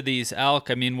into these elk?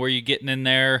 I mean, were you getting in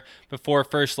there before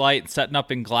first light and setting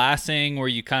up and glassing? Were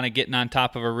you kind of getting on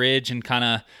top of a ridge and kind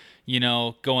of,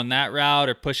 going that route,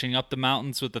 or pushing up the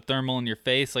mountains with the thermal in your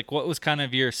face? Like, what was kind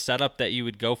of your setup that you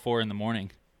would go for in the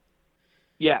morning?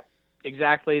 Yeah,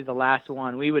 exactly. The last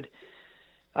one.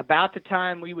 About the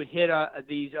time we would hit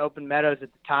these open meadows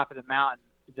at the top of the mountain,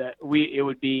 it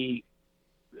would be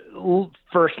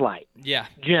first light. Yeah.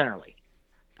 Generally.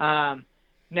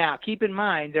 Now, keep in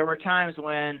mind, there were times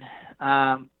when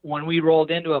we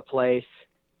rolled into a place,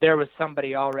 there was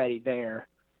somebody already there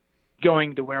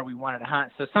going to where we wanted to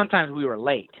hunt. So sometimes we were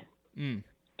late to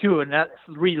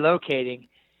relocating.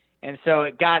 And so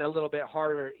it got a little bit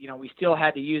harder. We still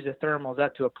had to use the thermals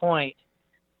up to a point,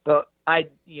 but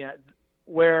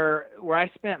where I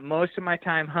spent most of my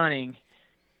time hunting,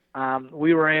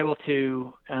 we were able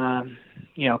to, kind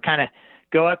of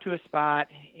go up to a spot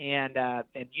and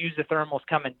use the thermals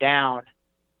coming down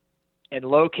and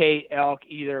locate elk.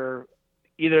 Either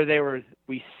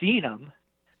we seen them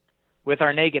with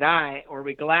our naked eye, or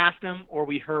we glassed them, or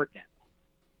we heard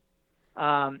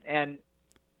them. And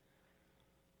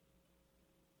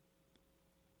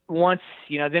once,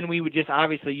 then we would just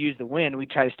obviously use the wind. We'd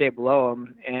try to stay below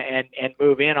them and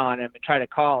move in on them and try to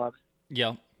call them.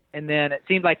 Yeah. And then it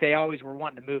seemed like they always were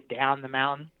wanting to move down the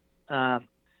mountain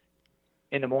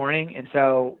in the morning. And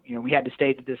so, we had to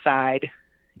stay to the side.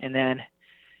 And then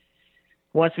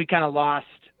once we kind of lost,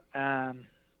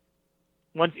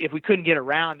 if we couldn't get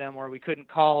around them or we couldn't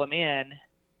call them in,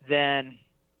 then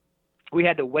we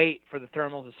had to wait for the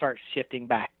thermals to start shifting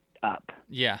back up.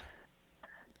 Yeah.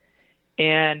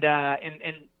 And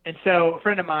so a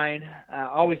friend of mine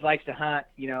always likes to hunt,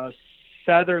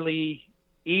 southerly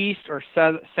east or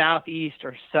southeast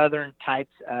or southern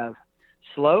types of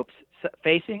slopes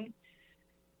facing,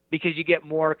 because you get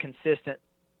more consistent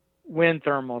wind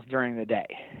thermals during the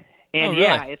day. And really?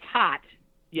 Yeah, it's hot.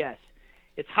 Yes,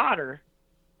 it's hotter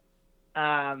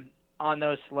on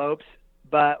those slopes,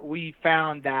 but we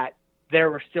found that there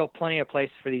were still plenty of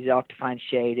places for these elk to find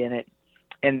shade in it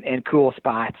and cool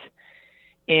spots.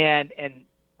 And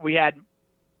we had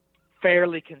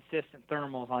fairly consistent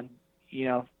thermals on,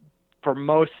 for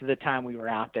most of the time we were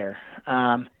out there.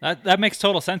 That makes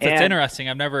total sense. It's interesting.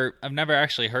 I've never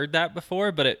actually heard that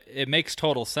before, but it makes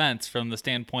total sense from the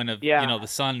standpoint of the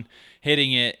sun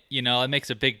hitting it. It makes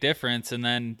a big difference. And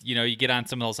then you get on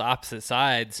some of those opposite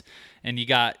sides, and you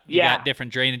got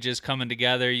different drainages coming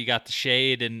together. You got the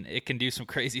shade, and it can do some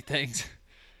crazy things.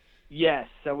 Yes.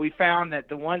 So we found that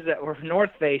the ones that were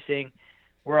north facing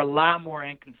were a lot more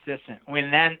inconsistent.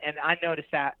 And I noticed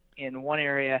that in one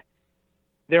area,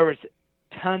 there was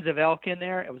tons of elk in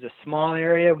there. It was a small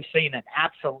area. We seen an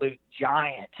absolute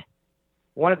giant,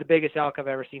 one of the biggest elk I've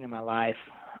ever seen in my life.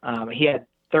 He had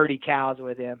 30 cows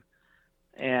with him.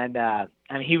 And,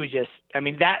 he was just,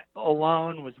 that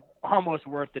alone was almost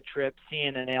worth the trip,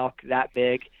 seeing an elk that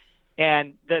big.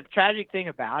 And the tragic thing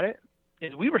about it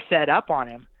is we were set up on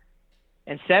him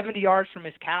and 70 yards from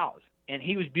his cows. And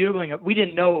he was bugling. We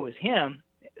didn't know it was him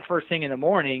first thing in the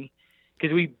morning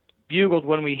because we bugled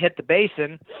when we hit the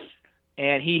basin,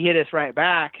 and he hit us right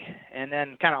back, and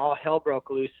then kind of all hell broke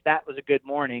loose. That was a good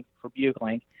morning for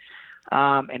bugling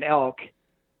and elk.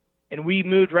 And we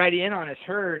moved right in on his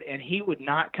herd, and he would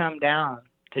not come down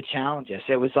to challenge us.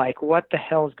 It was like, what the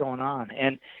hell's going on?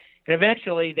 And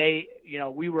eventually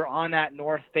we were on that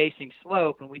north-facing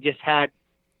slope, and we just had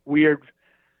weird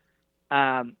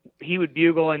he would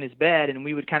bugle in his bed, and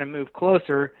we would kind of move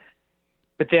closer.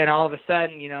 But then all of a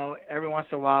sudden, every once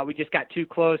in a while, we just got too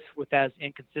close with those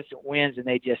inconsistent winds, and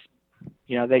they just,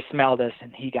 they smelled us,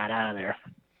 and he got out of there.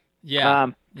 Yeah.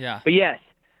 But yes.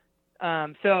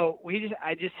 So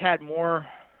I just had more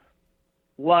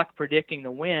luck predicting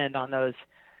the wind on those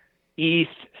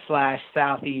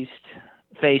east/southeast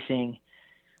facing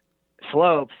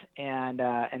slopes. And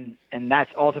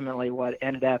that's ultimately what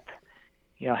ended up,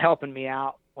 helping me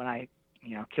out when I,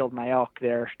 killed my elk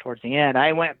there towards the end.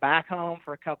 I went back home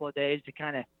for a couple of days to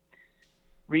kind of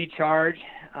recharge.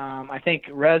 I think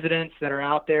residents that are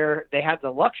out there, they have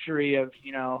the luxury of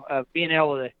being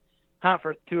able to hunt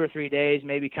for 2 or 3 days,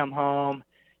 maybe come home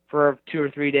for 2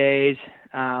 or 3 days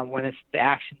when the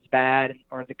action's bad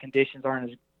or the conditions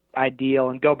aren't as ideal,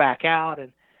 and go back out.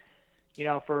 And,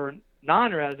 for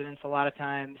non-residents, a lot of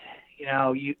times,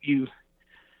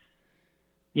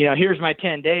 here's my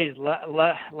 10 days,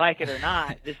 like it or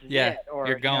not, this is it. Or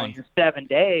you're going. Your 7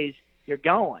 days, you're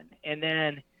going. And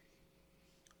then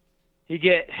you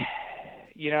get,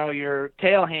 your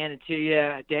tail handed to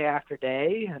you day after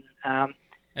day. And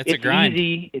it's a grind.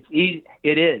 It's easy.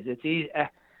 It is. It's easy.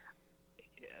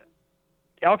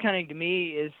 Elk hunting to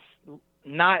me is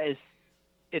not as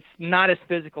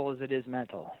physical as it is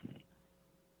mental.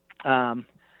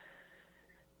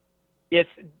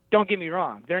 Don't get me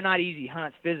wrong, they're not easy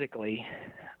hunts physically,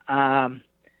 but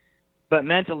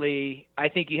mentally, I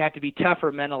think you have to be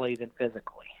tougher mentally than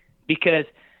physically, because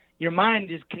your mind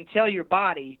can tell your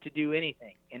body to do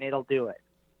anything, and it'll do it.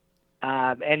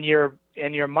 And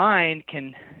your mind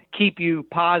can keep you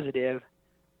positive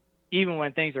even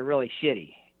when things are really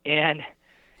shitty. And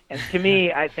to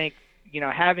me, I think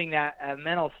having that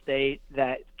mental state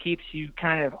that keeps you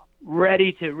kind of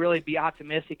ready to really be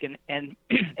optimistic and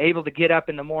able to get up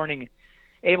in the morning,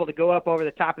 able to go up over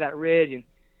the top of that ridge and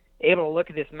able to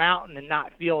look at this mountain and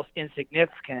not feel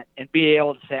insignificant, and be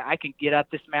able to say, I can get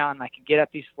up this mountain, I can get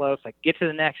up these slopes, I can get to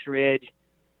the next ridge.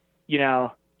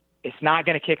 It's not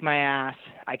going to kick my ass.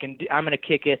 I'm going to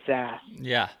kick its ass.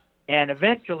 Yeah. And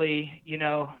eventually,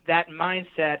 that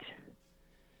mindset,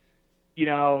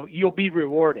 you'll be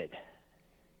rewarded.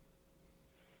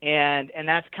 And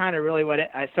that's kind of really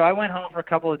so I went home for a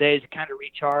couple of days to kind of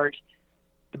recharge.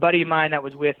 The buddy of mine that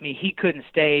was with me, he couldn't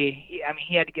stay.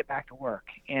 He had to get back to work,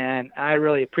 and I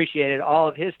really appreciated all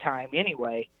of his time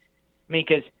anyway.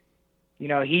 Because,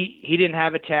 he didn't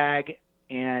have a tag,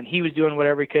 and he was doing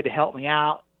whatever he could to help me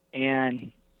out.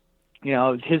 And, it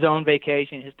was his own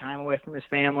vacation, his time away from his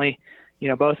family,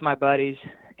 both my buddies.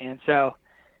 And so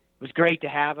it was great to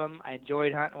have him. I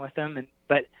enjoyed hunting with him,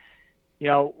 but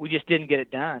we just didn't get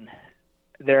it done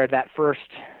there that first,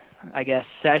 I guess,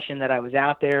 session that I was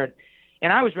out there.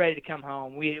 And I was ready to come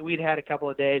home. We'd had a couple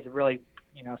of days of really,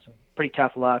 some pretty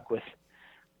tough luck with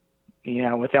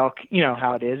elk,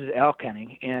 how it is elk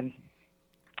hunting. And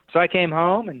so I came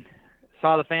home and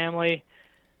saw the family,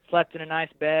 slept in a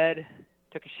nice bed,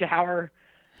 took a shower,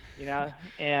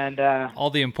 and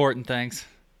all the important things.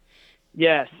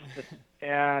 Yes.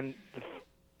 And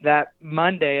that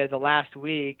Monday of the last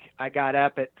week, I got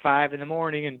up at 5 a.m.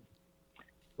 and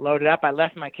loaded up. I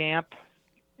left my camp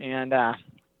and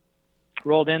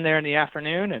rolled in there in the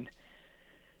afternoon and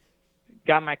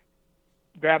grabbed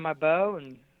my bow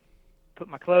and put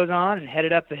my clothes on and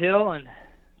headed up the hill and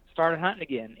started hunting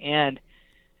again. And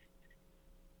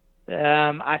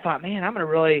I thought, man, I'm going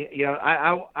to really,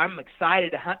 I'm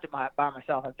excited to hunt by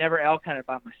myself. I've never elk hunted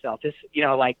by myself. This,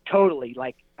 like totally,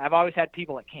 like I've always had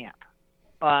people at camp,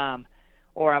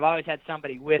 or I've always had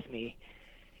somebody with me.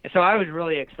 And so I was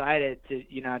really excited to,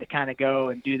 to kind of go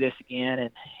and do this again.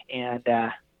 And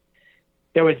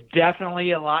there was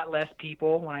definitely a lot less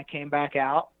people when I came back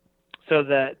out. So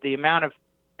the amount of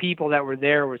people that were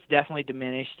there was definitely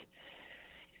diminished.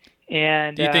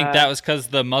 And do you think that was because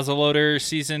the muzzleloader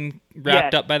season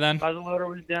wrapped up by then? Muzzleloader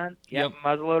was done. Yep.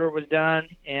 Muzzleloader was done.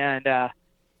 And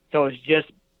so it was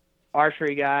just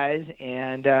archery guys.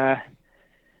 And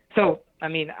so, I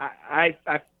mean, I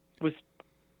was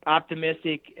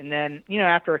optimistic. And then,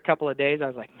 after a couple of days, I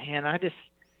was like, man,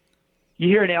 you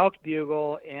hear an elk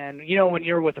bugle, and, when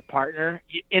you're with a partner,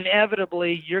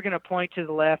 inevitably you're going to point to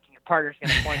the left and your partner's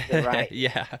going to point to the right.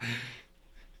 Yeah.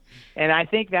 And I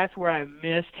think that's where I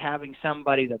missed having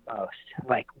somebody the most.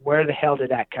 Like, where the hell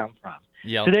did that come from?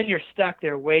 Yep. So then you're stuck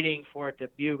there waiting for it to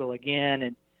bugle again.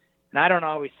 And I don't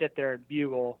always sit there and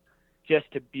bugle just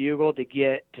to bugle to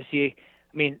see.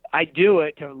 I mean, I do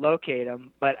it to locate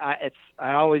them, but I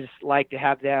always like to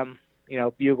have them,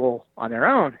 bugle on their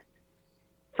own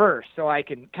first, so I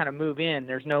can kind of move in.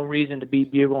 There's no reason to be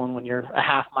bugling when you're a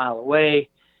half mile away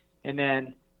and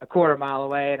then a quarter mile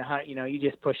away, and you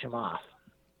just push them off.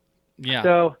 Yeah.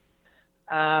 So,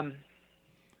 in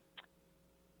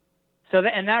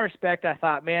that respect, I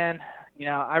thought, man,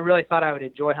 I really thought I would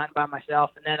enjoy hunting by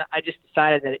myself. And then I just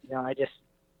decided that, I just,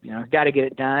 got to get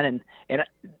it done. And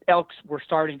elks were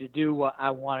starting to do what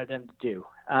I wanted them to do.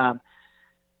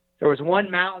 There was one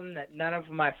mountain that none of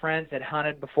my friends had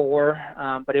hunted before,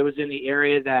 but it was in the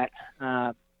area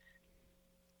that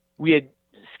we had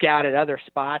scouted other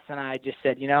spots. And I just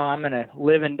said, I'm going to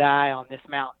live and die on this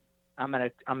mountain. I'm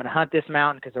gonna hunt this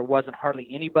mountain because there wasn't hardly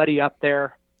anybody up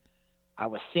there. I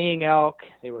was seeing elk;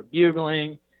 they were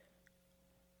bugling.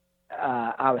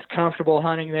 I was comfortable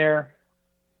hunting there.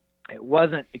 It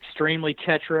wasn't extremely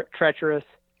treacherous,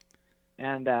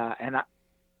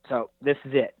 so this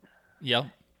is it. Yep.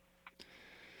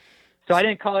 So I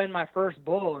didn't call in my first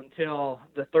bull until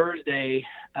the Thursday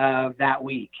of that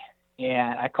week,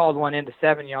 and I called one into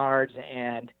 7 yards,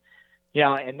 and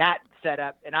that set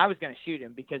up, and I was going to shoot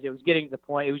him because it was getting to the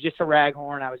point. It was just a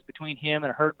raghorn. I was between him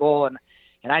and a herd bull, and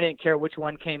I didn't care which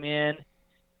one came in.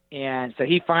 And so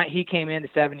he came in to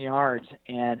 7 yards,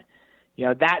 and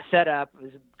that setup,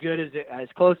 as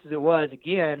close as it was,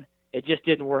 again, it just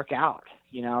didn't work out.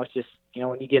 It's just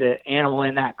when you get an animal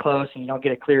in that close and you don't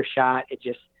get a clear shot, it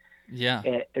just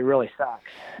it really sucks.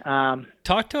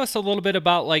 Talk to us a little bit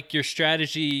about like your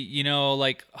strategy,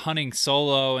 like hunting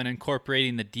solo and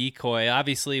incorporating the decoy.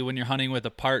 Obviously, when you're hunting with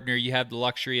a partner, you have the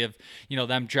luxury of,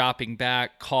 them dropping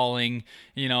back, calling,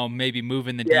 maybe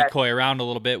moving the decoy around a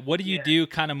little bit. What do you do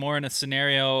kind of more in a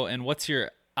scenario, and what's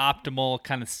your optimal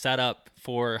kind of setup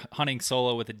for hunting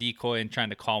solo with a decoy and trying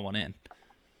to call one in?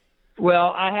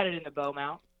 Well, I had it in the bow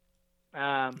mount.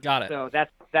 Got it. So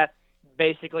that's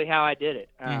basically how I did it.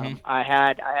 I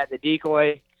had the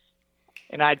decoy,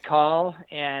 and I'd call,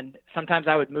 and sometimes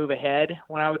I would move ahead.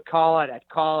 When I would call, I'd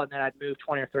call, and then I'd move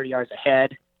 20 or 30 yards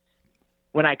ahead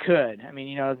when I could. I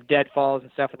mean, the deadfalls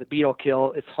and stuff with the beetle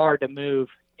kill, it's hard to move,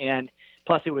 and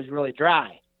plus it was really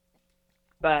dry.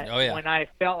 But when I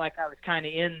felt like I was kind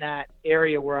of in that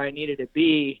area where I needed to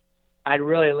be, I'd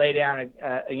really lay down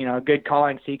a good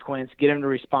calling sequence, get him to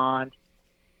respond,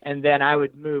 and then I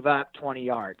would move up 20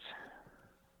 yards.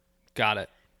 Got it.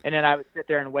 And then I would sit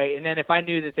there and wait. And then if I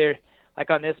knew that they're like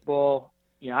on this bull,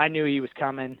 I knew he was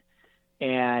coming,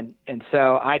 and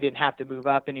so I didn't have to move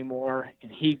up anymore,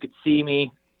 and he could see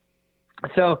me.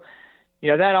 So,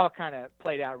 that all kind of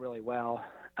played out really well.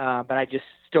 But I just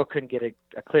still couldn't get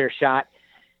a clear shot.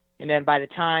 And then by the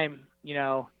time,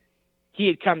 he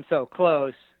had come so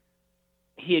close,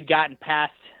 he had gotten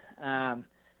past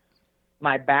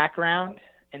my background.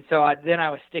 And so then I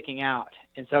was sticking out.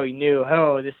 And so he knew,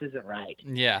 this isn't right.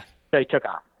 Yeah. So he took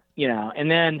off,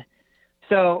 and then,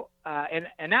 so,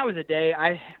 and that was a day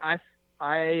I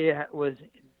was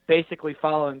basically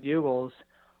following bugles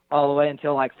all the way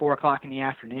until like 4:00 in the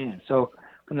afternoon. So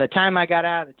from the time I got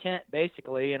out of the tent,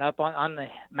 basically, and up on the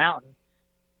mountain,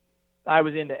 I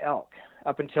was into elk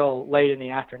up until late in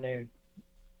the afternoon.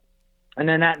 And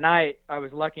then that night, I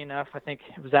was lucky enough, I think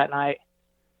it was that night,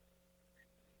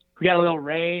 we got a little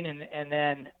rain, and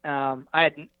then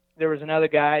there was another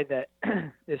guy that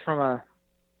is from a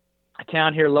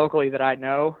town here locally that I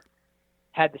know,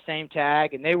 had the same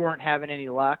tag, and they weren't having any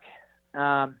luck.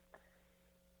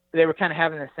 They were kind of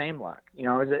having the same luck.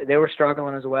 They were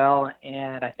struggling as well,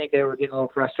 and I think they were getting a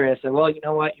little frustrated. I said, well, you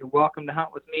know what? You're welcome to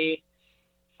hunt with me.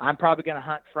 I'm probably going to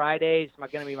hunt Friday. It's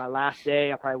going to be my last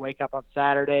day. I'll probably wake up on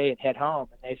Saturday and head home.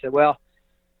 And they said, well,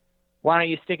 why don't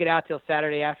you stick it out till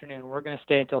Saturday afternoon? We're going to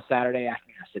stay until Saturday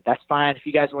afternoon. I said, that's fine. If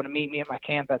you guys want to meet me at my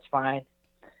camp, that's fine.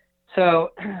 So,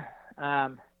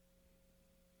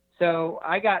 so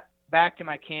I got back to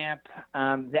my camp.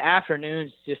 The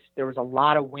afternoons, there was a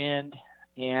lot of wind,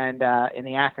 and in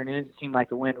the afternoons, it seemed like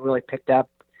the wind really picked up.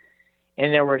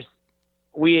 And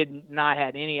we had not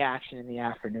had any action in the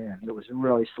afternoon. It was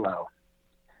really slow.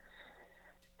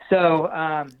 So,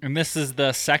 and this is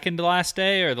the second to last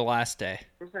day or the last day?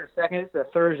 This is the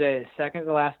Thursday, the second to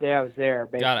the last day I was there,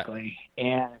 basically.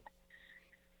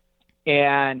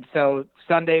 And so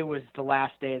Sunday was the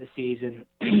last day of the season.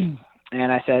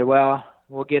 And I said, well,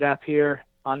 we'll get up here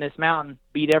on this mountain,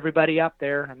 beat everybody up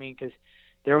there. I mean, because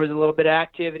there was a little bit of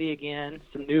activity again,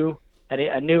 a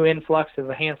new influx of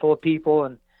a handful of people.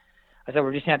 And I said,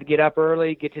 we're just going to have to get up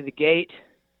early, get to the gate,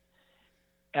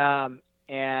 and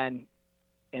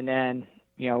then,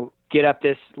 get up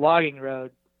this logging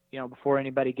road, before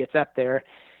anybody gets up there.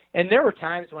 And there were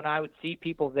times when I would see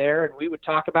people there and we would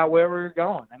talk about where we were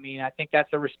going. I mean, I think that's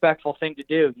a respectful thing to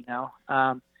do,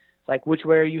 It's like, which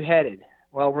way are you headed?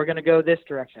 Well, we're going to go this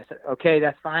direction. I said, okay,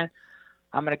 that's fine.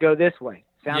 I'm going to go this way.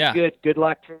 Sounds good. Good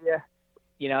luck to you.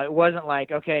 It wasn't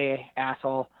like, okay,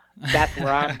 asshole, that's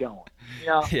where I'm going.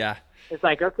 Yeah. It's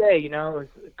like, okay,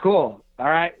 cool. All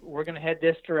right, we're going to head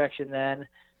this direction then.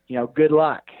 Good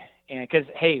luck. And because,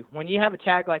 hey, when you have a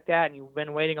tag like that and you've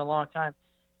been waiting a long time,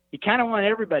 you kind of want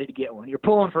everybody to get one. You're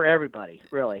pulling for everybody,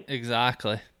 really.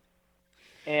 Exactly.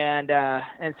 And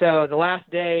so the last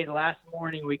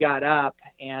morning we got up,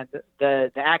 and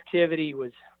the activity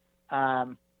was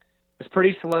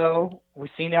pretty slow. We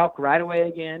seen elk right away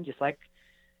again, just like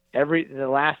the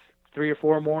last 3 or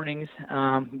 4 mornings,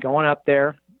 going up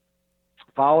there.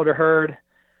 Followed a herd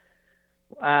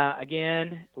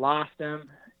again, lost them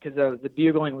because the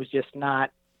bugling was just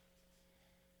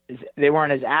they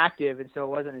weren't as active, and so it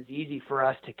wasn't as easy for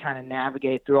us to kind of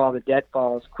navigate through all the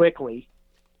deadfalls quickly.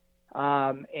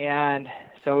 And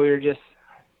so we were just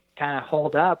kind of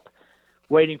holed up,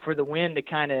 waiting for the wind to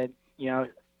kind of,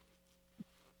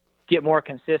 get more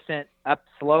consistent up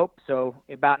slope. So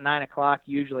about 9 o'clock,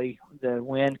 usually the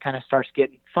wind kind of starts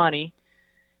getting funny.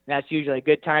 That's usually a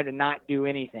good time to not do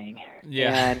anything.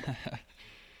 Yeah.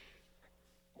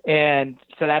 And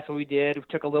so that's what we did. We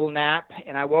took a little nap,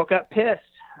 and I woke up pissed.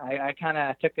 I kind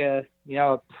of took a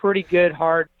pretty good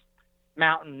hard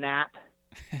mountain nap,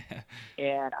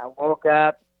 and I woke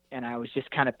up and I was just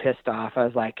kind of pissed off. I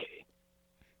was like,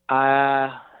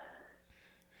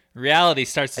 reality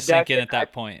starts to sink in at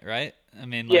that point, right? I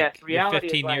mean, yes, you're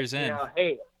 15 years in.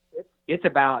 Hey, it's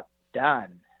about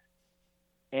done.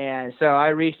 And so I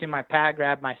reached in my pack,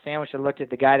 grabbed my sandwich, and looked at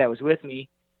the guy that was with me,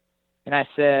 and I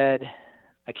said,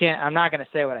 I'm not going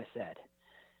to say what I said,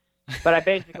 but I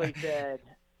basically said,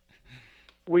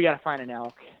 we got to find an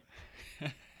elk,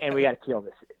 and we got to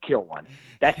kill one.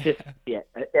 That's just it.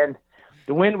 And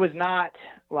the wind was not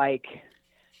like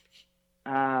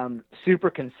super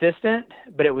consistent,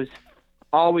 but it was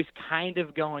always kind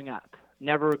of going up,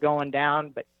 never going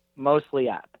down, but mostly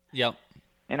up. Yep.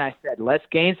 And I said, let's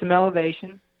gain some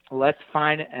elevation. Let's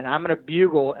find it. And I'm going to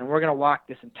bugle, and we're going to walk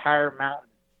this entire mountain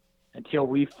until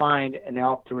we find an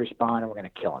elk to respond, and we're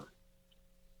going to kill him.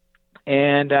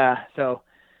 And so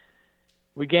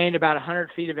we gained about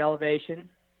 100 feet of elevation,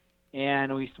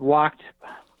 and we walked a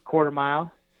quarter mile.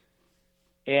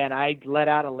 And I let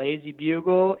out a lazy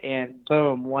bugle, and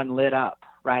boom, one lit up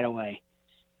right away.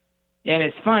 And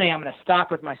it's funny, I'm going to stop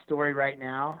with my story right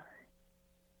now.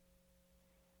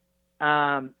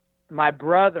 My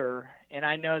brother, and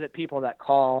I know that people that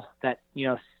call that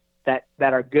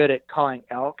are good at calling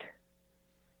elk,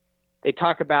 they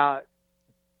talk about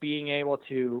being able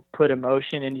to put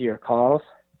emotion into your calls.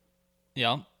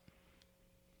 Yeah.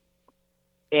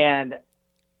 And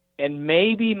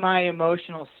maybe my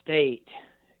emotional state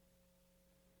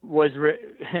was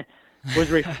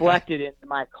reflected in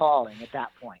my calling at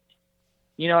that point.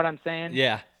 You know what I'm saying?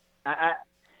 Yeah.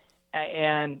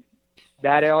 And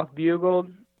that elk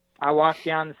bugled. I walked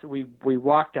down. We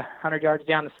walked 100 yards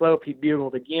down the slope. He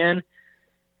bugled again,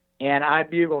 and I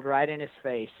bugled right in his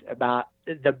face about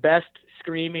the best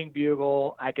screaming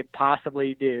bugle I could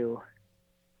possibly do.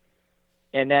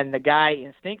 And then the guy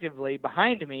instinctively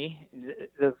behind me,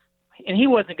 and he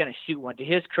wasn't going to shoot one. To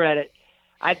his credit,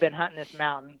 I'd been hunting this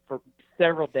mountain for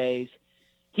several days.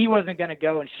 He wasn't going to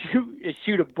go and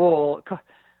shoot a bull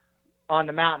on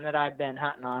the mountain that I've been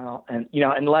hunting on, and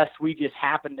unless we just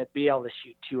happened to be able to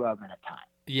shoot 2 of them at a time.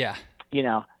 Yeah.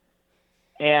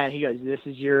 And he goes, "This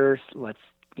is yours. Let's."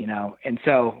 And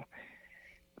so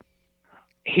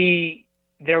he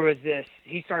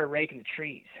started raking the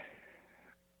trees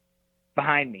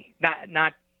behind me,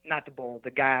 not the bull,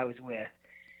 the guy I was with.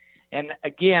 And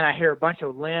again, I hear a bunch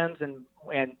of limbs and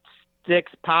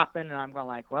sticks popping, and I'm going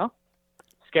like, well,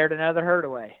 scared another herd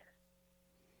away.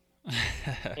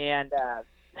 And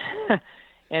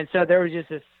and so there was just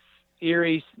this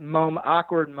eerie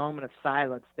awkward moment of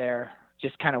silence there,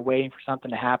 just kind of waiting for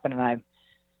something to happen. And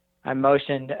I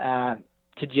motioned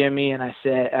to Jimmy, and I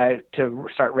said to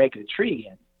start raking the tree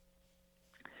again.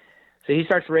 So he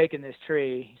starts raking this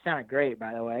tree. He sounded great,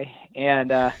 by the way. And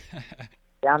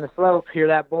down the slope, here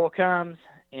that bull comes,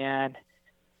 and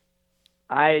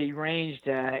I ranged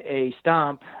a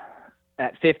stump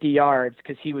at 50 yards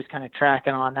because he was kind of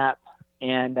tracking on that,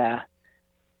 and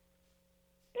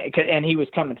he was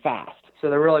coming fast.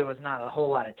 So there really was not a whole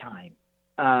lot of time.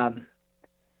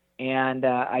 And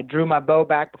I drew my bow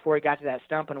back before he got to that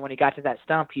stump, and when he got to that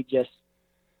stump, he just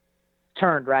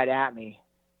turned right at me.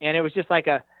 And it was just like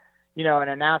an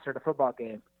announcer at a football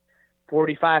game.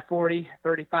 45-40,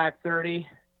 35-30.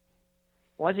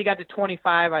 Once he got to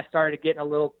 25, I started getting a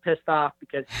little pissed off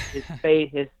because his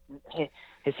face,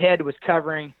 his head was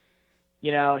covering,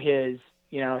 his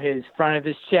front of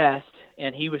his chest,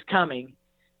 and he was coming,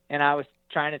 and I was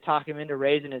trying to talk him into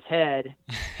raising his head,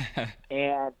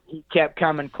 and he kept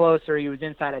coming closer. He was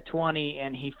inside of 20,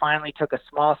 and he finally took a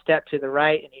small step to the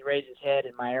right, and he raised his head,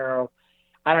 and my arrow,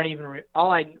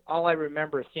 all I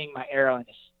remember is seeing my arrow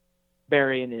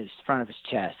bury in his front of his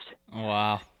chest.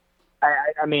 Wow.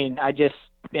 I mean, I just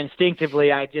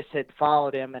instinctively, I just had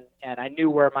followed him, and I knew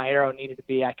where my arrow needed to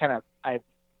be. On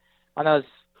those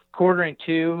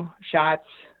 1/4 shots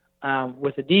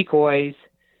with the decoys,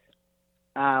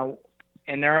 and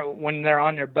when they're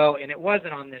on their bow, and it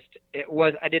wasn't on this.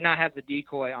 I did not have the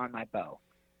decoy on my bow.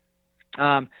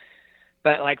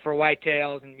 But like for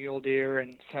whitetails and mule deer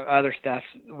and some other stuff,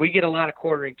 we get a lot of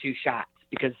 1/4 shots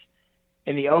because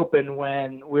in the open,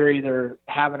 when we're either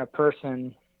having a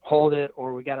person hold it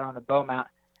or we got it on a bow mount,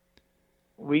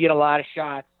 we get a lot of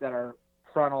shots that are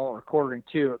frontal or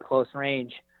 1/4 at close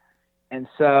range. And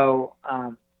so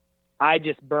I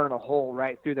just burn a hole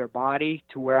right through their body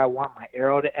to where I want my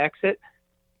arrow to exit.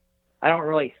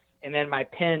 And then my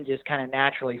pin just kind of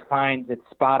naturally finds its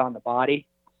spot on the body.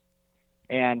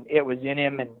 And it was in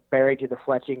him and buried to the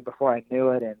fletching before I knew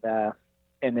it.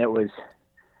 And it was,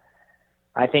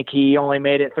 I think he only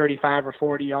made it 35 or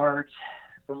 40 yards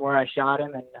from where I shot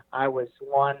him. And I was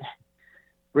one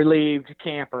relieved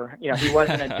camper. He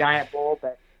wasn't a giant bull,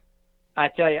 but I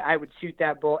tell you, I would shoot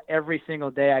that bull every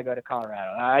single day I go to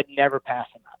Colorado. I'd never pass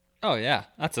him up. Oh, yeah.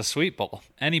 That's a sweet bull.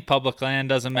 Any public land,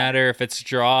 doesn't matter if it's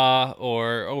draw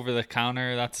or over the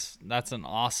counter. That's an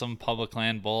awesome public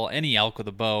land bull. Any elk with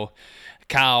a bow,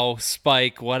 cow,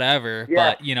 spike, whatever.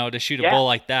 Yeah. But, to shoot a bull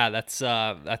like that,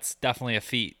 that's definitely a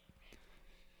feat.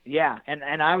 Yeah,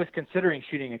 and I was considering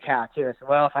shooting a cow, too. I said,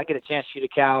 well, if I get a chance to shoot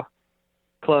a cow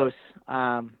close,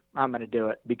 I'm going to do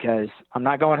it because I'm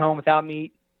not going home without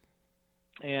meat.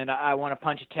 And I want to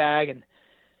punch a tag,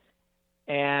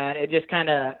 and it just kind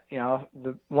of,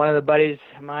 one of the buddies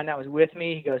of mine that was with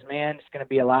me, he goes, man, it's going to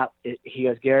be a lot. He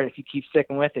goes, Garrett, if you keep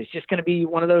sticking with it, it's just going to be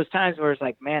one of those times where it's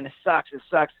like, man, this sucks.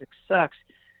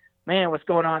 Man, what's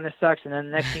going on? This sucks. And then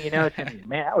the next thing you know, it's going to be,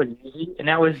 man, that was easy. And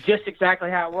that was just exactly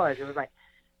how it was. It was like,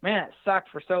 man, it sucked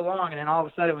for so long. And then all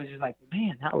of a sudden it was just like,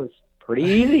 man, that was pretty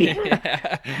easy.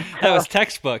 That was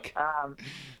textbook.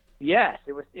 Yes,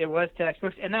 it was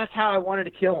textbooks, and that's how I wanted to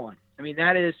kill one. I mean,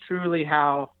 that is truly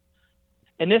how.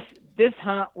 And this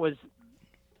hunt was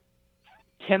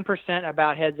 10%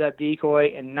 about heads up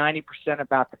decoy and 90%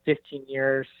 about the 15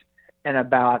 years and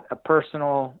about a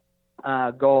personal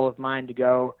goal of mine to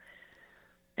go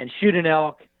and shoot an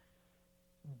elk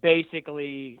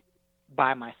basically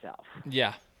by myself.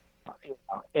 Yeah.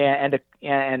 And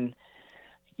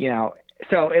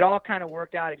so it all kind of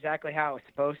worked out exactly how it was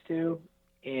supposed to.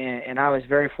 And I was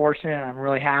very fortunate, and I'm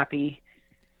really happy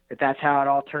that that's how it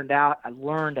all turned out. I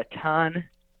learned a ton.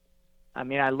 I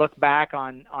mean, I look back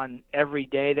on every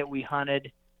day that we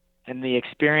hunted and the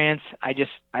experience.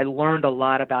 I learned a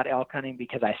lot about elk hunting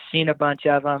because I've seen a bunch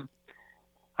of them.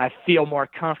 I feel more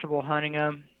comfortable hunting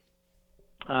them.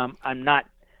 I'm not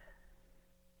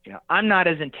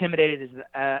as intimidated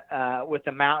as with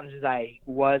the mountains as I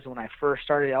was when I first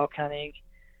started elk hunting.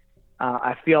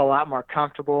 I feel a lot more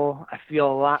comfortable. I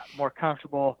feel a lot more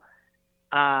comfortable,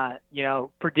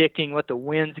 predicting what the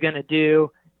wind's going to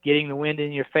do, getting the wind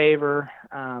in your favor,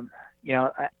 and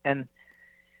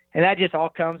that just all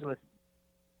comes with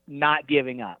not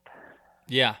giving up.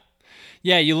 Yeah.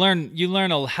 Yeah, you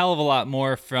learn a hell of a lot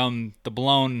more from the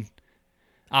blown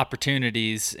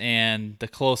opportunities and the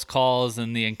close calls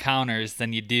and the encounters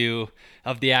than you do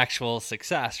of the actual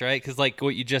success, right? Because like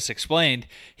what you just explained,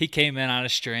 he came in on a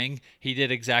string, he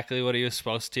did exactly what he was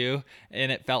supposed to,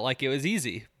 and it felt like it was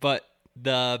easy. But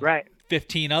the Right.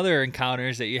 15 other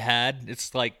encounters that you had,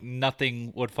 it's like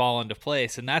nothing would fall into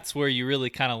place. And that's where you really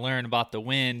kind of learn about the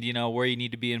wind, where you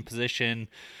need to be in position,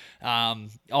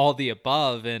 all the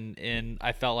above. And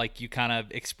I felt like you kind of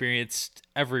experienced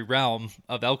every realm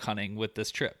of elk hunting with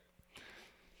this trip.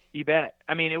 You bet.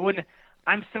 I mean,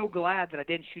 I'm so glad that I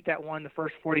didn't shoot that one the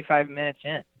first 45 minutes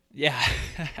in. Yeah.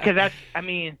 Because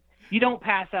you don't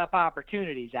pass up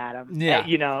opportunities, Adam. Yeah.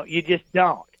 You just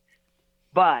don't.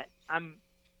 But I'm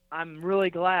really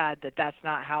glad that that's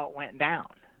not how it went down.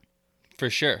 For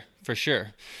sure.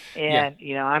 And,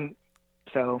 yeah.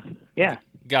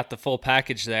 Got the full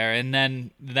package there. And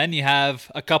then you have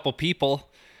a couple people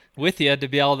with you to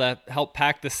be able to help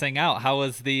pack this thing out. How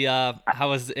was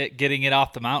it getting it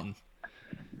off the mountain?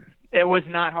 It was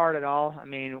not hard at all. I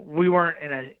mean, we weren't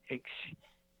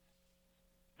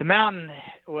the mountain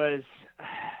was,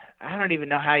 I don't even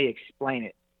know how you explain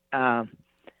it.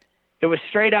 It was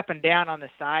straight up and down on the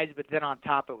sides, but then on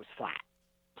top it was flat.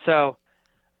 So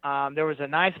there was a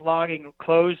nice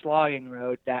closed logging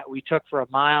road that we took for a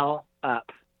mile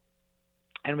up,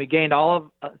 and we gained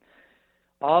all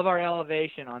of our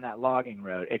elevation on that logging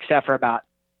road, except for about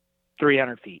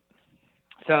 300 feet.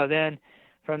 So then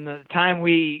from the time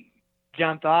we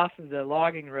jumped off of the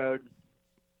logging road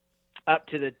up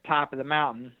to the top of the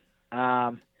mountain,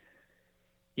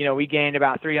 we gained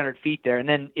about 300 feet there. And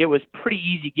then it was pretty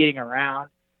easy getting around,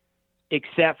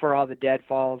 except for all the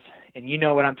deadfalls. And you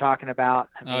know what I'm talking about.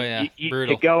 I mean,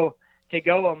 brutal. To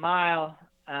go a mile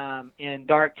in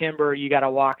dark timber, you got to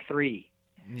walk 3.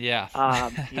 Yeah.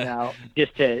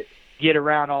 Just to get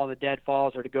around all the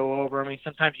deadfalls or to go over. I mean,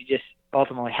 sometimes you just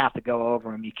ultimately have to go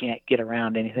over them. You can't get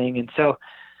around anything. And so,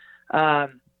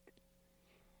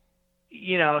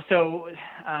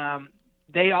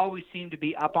 they always seem to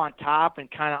be up on top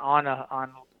and kind of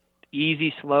on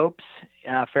easy slopes,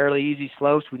 fairly easy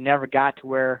slopes. We never got to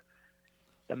where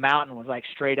the mountain was like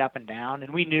straight up and down.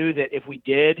 And we knew that if we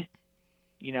did,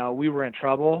 we were in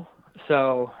trouble.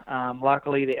 So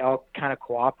luckily the elk kind of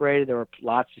cooperated. There were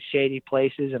lots of shady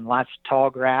places and lots of tall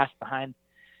grass behind,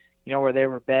 where they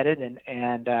were bedded.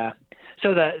 And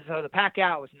so the pack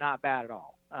out was not bad at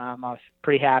all. I was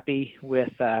pretty happy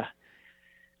with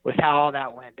how all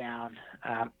that went down.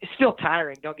 It's still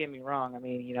tiring, don't get me wrong. I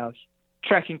mean,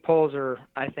 trekking poles are,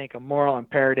 I think, a moral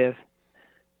imperative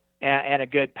and a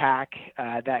good pack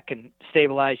that can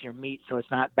stabilize your meat so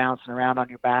it's not bouncing around on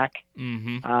your back,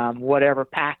 whatever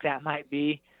pack that might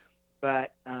be.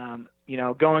 But,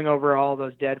 going over all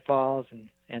those deadfalls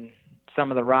and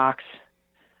some of the rocks,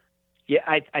 yeah,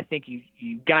 I think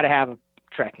you got to have a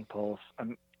trekking pole,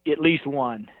 at least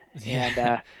one.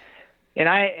 Yeah.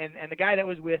 And the guy that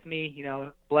was with me,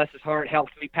 bless his heart,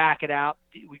 helped me pack it out.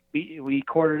 We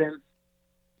quartered him,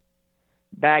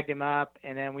 bagged him up,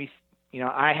 and then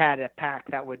I had a pack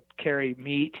that would carry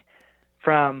meat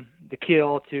from the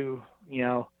kill to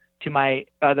my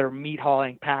other meat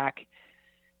hauling pack.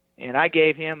 And I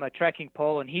gave him a trekking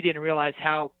pole, and he didn't realize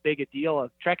how big a deal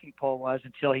a trekking pole was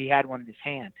until he had one in his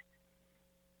hand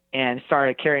and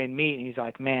started carrying meat. And he's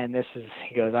like, man,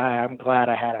 he goes, I'm glad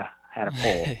I had a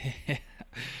pole.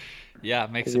 Yeah,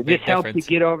 it makes a big difference. It just helps you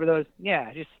get over those.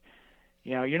 Yeah,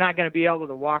 you're not going to be able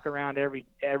to walk around every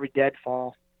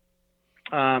deadfall,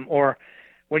 or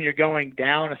when you're going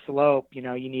down a slope, you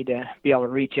need to be able to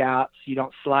reach out so you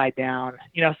don't slide down.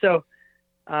 So,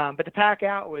 but the pack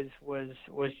out was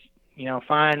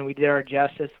fine. We did our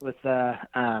justice with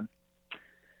the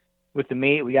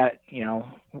meat. We got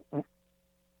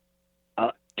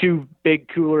 2 big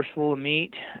coolers full of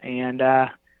meat, and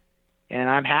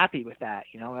I'm happy with that.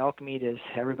 Elk meat is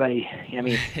everybody. I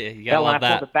mean, you gotta love when I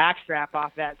that. pulled the back strap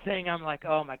off that thing, I'm like,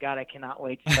 oh my God, I cannot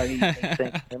wait to start eating these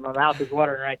things. And my mouth is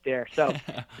watering right there. So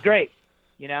it's great,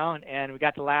 and we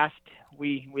got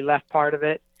we left part of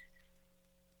it,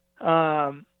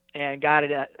 and got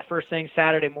it first thing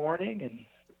Saturday morning and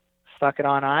stuck it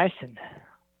on ice and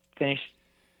finished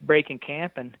breaking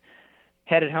camp and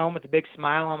headed home with a big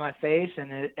smile on my face.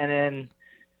 And then,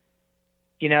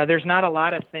 there's not a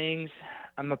lot of things.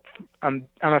 I'm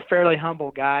a fairly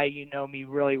humble guy. You know me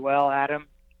really well, Adam.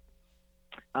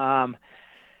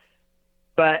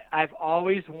 But I've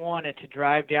always wanted to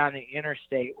drive down the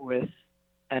interstate with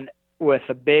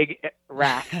a big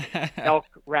elk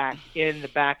rack in the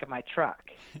back of my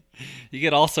truck. You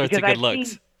get all sorts of good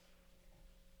looks.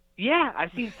 Yeah,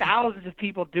 I've seen thousands of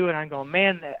people do it. I'm going,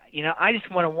 man, I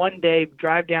just want to one day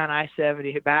drive down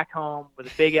I-70, hit back home with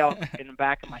a big elk in the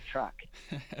back of my truck,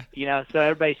 so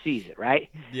everybody sees it, right?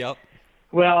 Yep.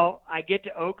 Well, I get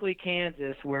to Oakley,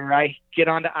 Kansas, where I get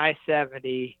onto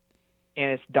I-70,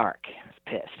 and it's dark. I was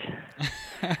pissed.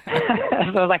 So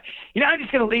I was like, I'm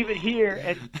just going to leave it here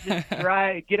and just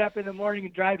get up in the morning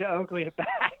and drive to Oakley and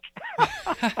back.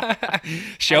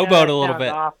 Showboat a little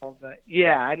bit. Awful, but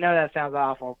yeah, I know that sounds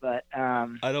awful, but I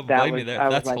don't blame you there.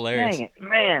 That's hilarious. Dang it,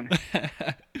 man!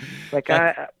 Like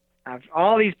I've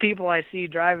all these people I see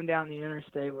driving down the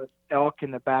interstate with elk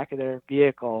in the back of their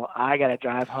vehicle. I got to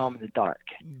drive home in the dark.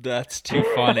 That's too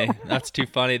funny. That's too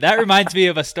funny. That reminds me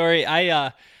of a story.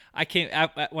 I came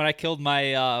when I killed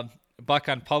my buck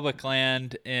on public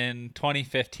land in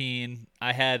 2015.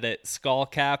 I had it skull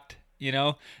capped,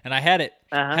 and I had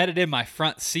it in my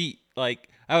front seat. Like,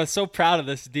 I was so proud of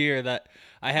this deer that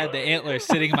I had the antlers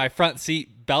sitting in my front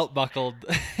seat, belt buckled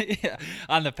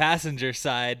on the passenger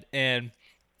side, and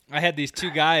I had these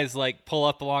two guys like pull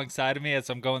up alongside of me as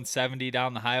I'm going 70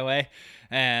 down the highway,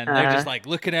 and they're just like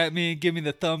looking at me and give me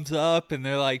the thumbs up, and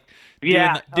they're like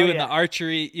doing the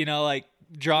archery, like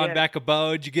drawing back a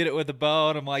bow. Did you get it with a bow?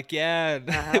 And I'm like, yeah.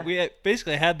 And we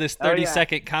basically had this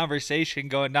 30-second conversation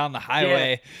going down the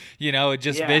highway,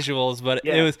 just visuals. But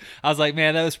I was like,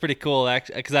 man, that was pretty cool,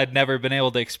 actually, because I'd never been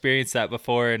able to experience that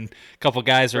before, and a couple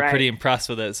guys were pretty impressed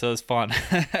with it, so it was fun.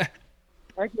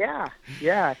 Yeah,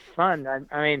 it's fun.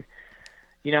 I mean,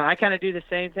 I kind of do the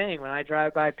same thing when I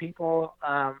drive by people.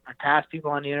 I pass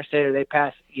people on the interstate, or they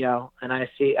pass, and I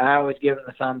always give them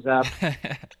the thumbs up,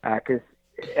 because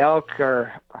elk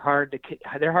are hard to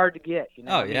get.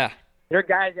 Oh, yeah. There are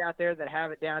guys out there that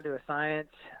have it down to a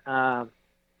science, and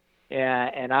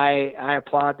I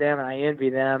applaud them and I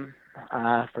envy them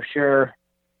for sure.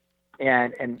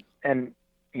 And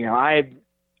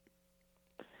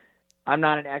I'm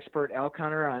not an expert elk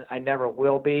hunter. I never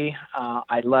will be.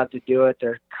 I'd love to do it.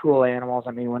 They're cool animals.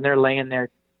 I mean, when they're laying there,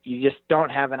 you just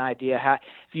don't have an idea how.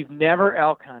 If you've never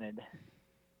elk hunted,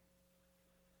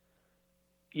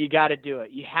 you got to do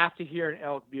it. You have to hear an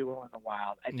elk bugle in the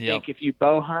wild. I think if you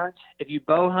bow hunt,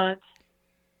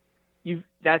 you've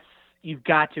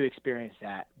got to experience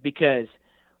that, because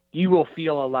you will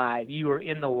feel alive. You are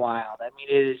in the wild. I mean,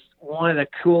 it is one of the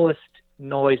coolest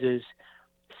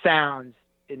sounds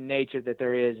in nature that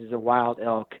there is a wild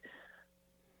elk,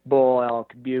 bull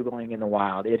elk bugling in the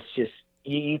wild. It's just,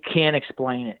 you can't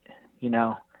explain it,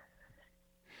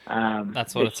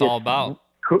 That's what it's all about.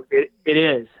 It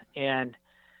is. And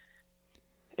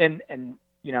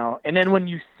then when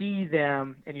you see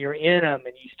them and you're in them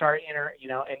and you start and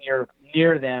you're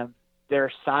near them,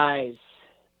 their size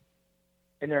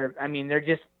and they're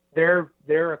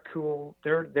a cool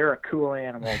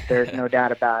animal. There's no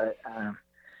doubt about it.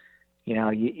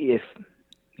 If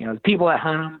the people that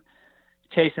hunt them,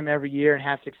 chase them every year and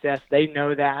have success, they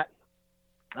know that.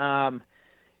 And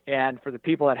for the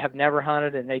people that have never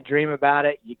hunted and they dream about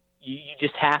it, you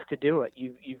just have to do it.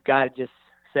 You've got to just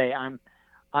say, I'm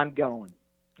going.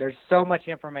 There's so much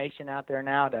information out there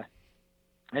now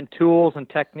and tools and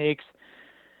techniques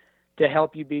to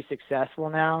help you be successful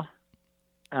now.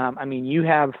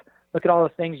 Look at all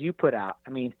the things you put out.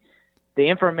 I mean, the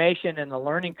information and the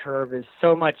learning curve is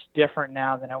so much different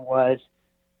now than it was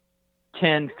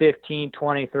 10, 15,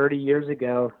 20, 30 years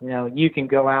ago. You can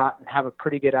go out and have a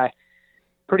pretty good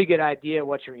idea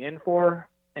what you're in for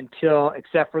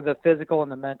except for the physical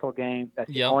and the mental game.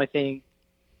 That's the only thing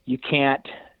you can't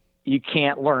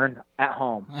learn at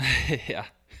home. Yeah.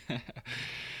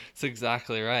 That's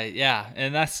exactly right. Yeah.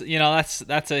 And that's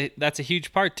a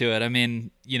huge part to it. I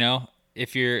mean,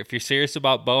 if you're serious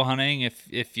about bow hunting,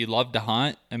 if you love to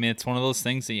hunt, I mean, it's one of those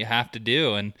things that you have to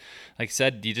do. And like I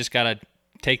said, you just got to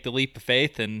take the leap of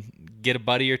faith and get a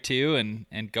buddy or two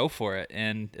and go for it.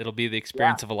 And it'll be the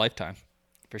experience of a lifetime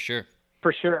for sure.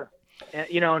 For sure.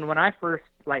 And when I first,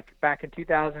 like back in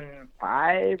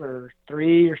 2005 or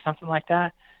 3 or something like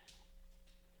that,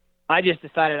 I just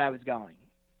decided I was going.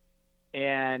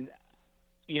 And,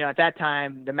 at that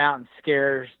time, the mountain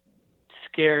scared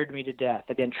me to death.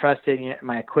 I didn't trust in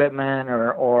my equipment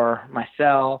or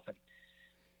myself.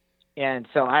 And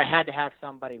so I had to have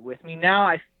somebody with me.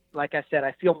 Now, like I said,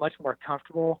 I feel much more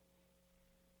comfortable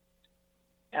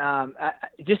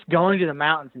just going to the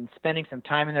mountains and spending some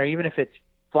time in there, even if it's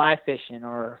fly fishing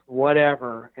or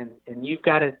whatever, and you've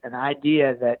got an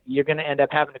idea that you're going to end up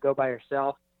having to go by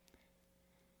yourself.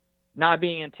 Not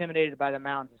being intimidated by the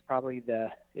mountains is probably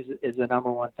is the number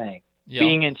one thing.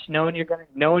 Yep.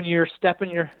 Knowing you're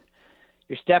stepping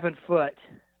foot.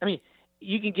 I mean,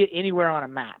 you can get anywhere on a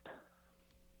map.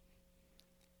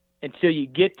 until you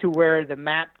get to where the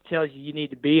map tells you need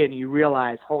to be, and you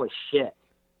realize, holy shit,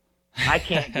 I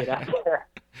can't get up there.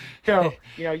 So,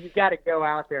 you've got to go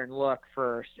out there and look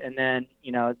first, and then,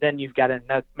 then you've got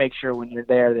to make sure when you're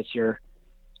there that you're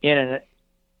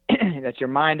that your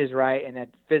mind is right, and that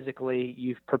physically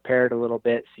you've prepared a little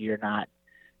bit, so you're not,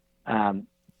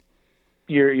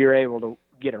 you're able to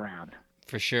get around.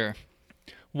 For sure.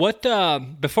 What,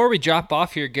 before we drop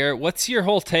off here, Garrett, what's your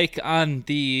whole take on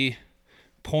the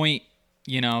point,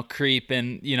 creep,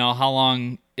 and, how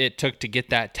long it took to get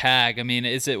that tag? I mean,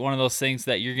 is it one of those things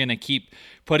that you're going to keep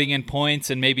putting in points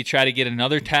and maybe try to get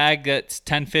another tag that's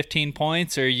 10, 15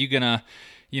 points? Or are you going to,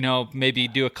 maybe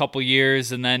do a couple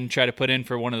years and then try to put in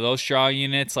for one of those draw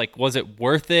units? Like, was it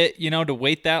worth it, to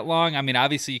wait that long? I mean,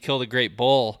 obviously you killed a great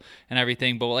bull and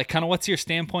everything, but like, kind of what's your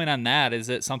standpoint on that? Is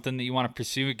it something that you want to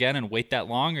pursue again and wait that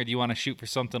long, or do you want to shoot for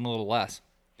something a little less?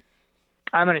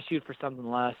 I'm going to shoot for something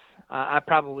less. I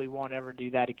probably won't ever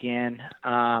do that again.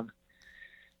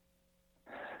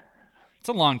 It's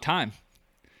a long time.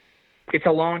 It's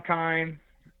a long time.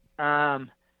 I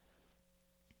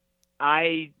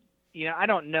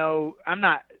don't know. I'm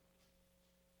not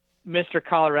Mr.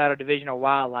 Colorado Division of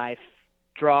Wildlife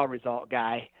draw result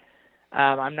guy.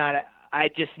 I'm not. I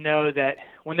just know that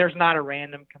when there's not a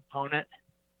random component,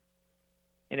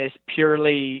 and it's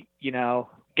purely,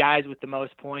 guys with the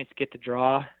most points get to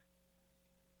draw.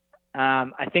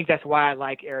 I think that's why I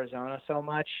like Arizona so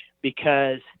much,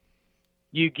 because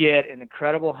you get an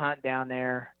incredible hunt down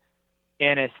there,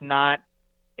 and it's not.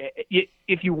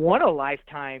 If you want a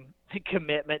lifetime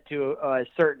commitment to a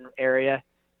certain area,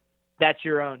 that's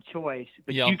your own choice.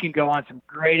 But you can go on some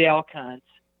great elk hunts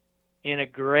in a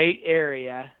great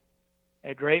area,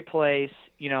 a great place,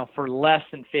 for less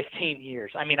than 15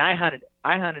 years. I mean, I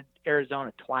hunted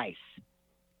Arizona twice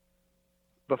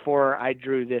before I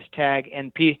drew this tag,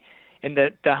 and the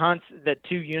hunts, the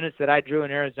 2 units that I drew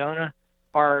in Arizona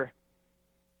are,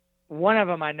 one of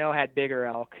them I know had bigger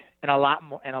elk and a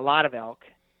lot of elk.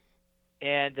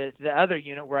 And the other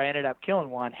unit where I ended up killing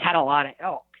one had a lot of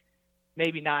elk,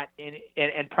 maybe not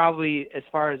and probably as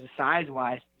far as the size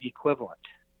wise, the equivalent.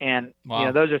 And,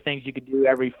 wow. Those are things you could do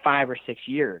every 5 or 6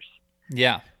 years.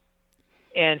 Yeah.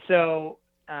 And so,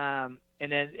 and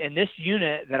then in this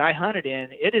unit that I hunted in,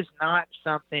 it is not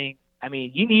something, I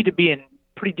mean, you need to be in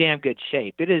pretty damn good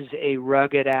shape. It is a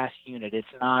rugged ass unit. It's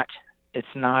not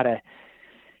a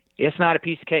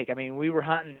piece of cake. I mean, we were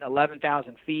hunting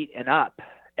 11,000 feet and up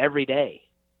every day.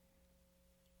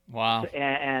 Wow.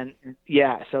 And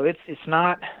yeah, so it's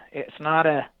not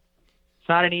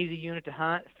an easy unit to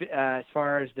hunt as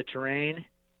far as the terrain.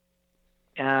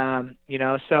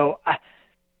 So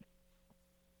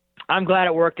I'm glad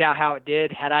it worked out how it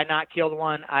did. Had I not killed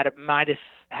one, might have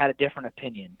had a different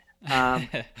opinion.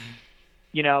 Because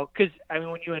I mean,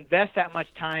 when you invest that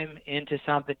much time into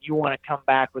something, you want to come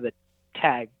back with a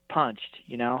tag punched,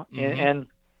 mm-hmm.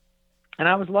 and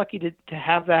I was lucky to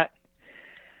have that,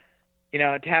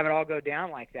 to have it all go down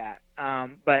like that.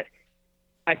 But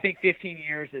I think 15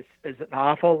 years is an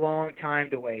awful long time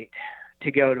to wait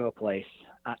to go to a place,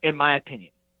 in my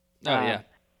opinion. Oh, yeah.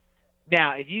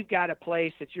 Now, if you've got a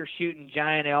place that you're shooting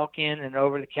giant elk in, an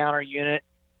over-the-counter unit,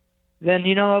 then,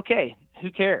 okay,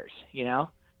 who cares, Yeah.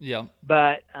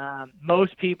 But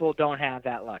most people don't have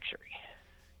that luxury.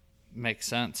 Makes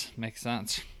sense.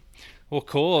 Well,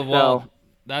 cool. Well,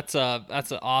 that's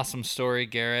an awesome story,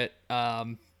 Garrett.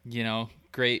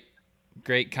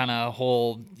 Great kind of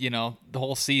whole, the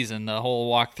whole season, the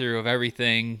whole walkthrough of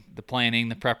everything, the planning,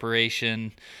 the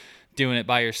preparation, doing it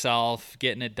by yourself,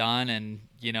 getting it done, and,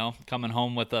 coming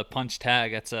home with a punch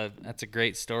tag. That's a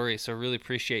great story. So really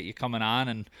appreciate you coming on,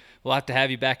 and we'll have to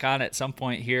have you back on at some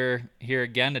point here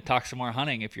again to talk some more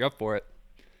hunting if you're up for it.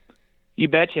 You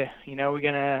betcha.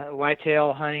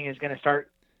 Whitetail hunting is going to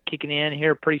start kicking in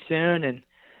here pretty soon. And,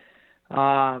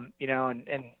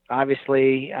 and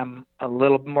obviously I'm a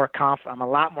lot more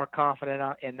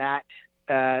confident in that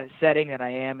setting than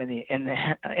I am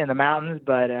in the mountains.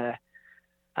 But I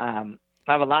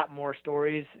have a lot more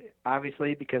stories,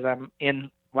 obviously, because I'm in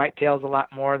whitetails a lot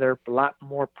more. They're a lot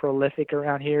more prolific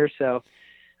around here. So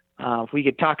if we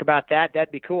could talk about that,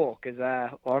 that'd be cool, because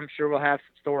I'm sure we'll have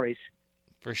some stories.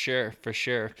 For sure.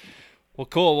 Well,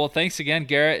 cool. Well, thanks again,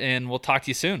 Garrett, and we'll talk to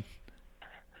you soon.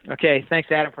 Okay.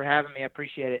 Thanks, Adam, for having me. I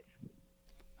appreciate it.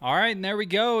 All right, and there we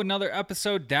go. Another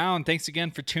episode down. Thanks again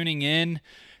for tuning in.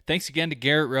 Thanks again to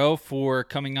Garrett Rowe for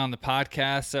coming on the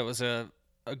podcast. That was a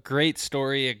great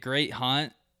story, a great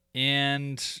hunt,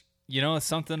 and, it's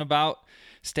something about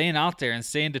staying out there and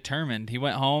staying determined. He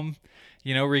went home,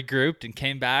 regrouped and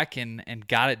came back and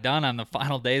got it done on the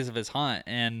final days of his hunt.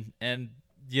 And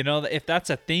if that's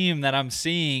a theme that I'm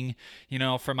seeing,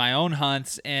 for my own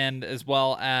hunts, and as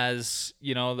well as,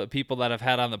 the people that I've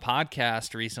had on the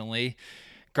podcast recently,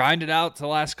 grind it out to the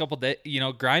last couple days,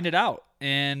 grind it out,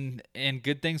 and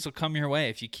good things will come your way.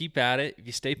 If you keep at it, if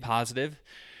you stay positive,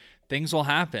 things will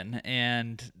happen.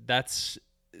 And that's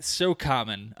so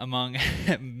common among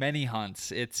many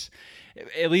hunts. It's,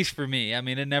 at least for me, I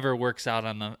mean, it never works out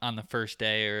on the first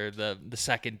day or the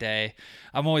second day.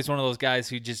 I'm always one of those guys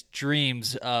who just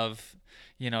dreams of,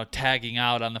 tagging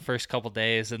out on the first couple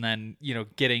days, and then,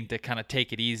 getting to kind of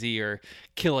take it easy or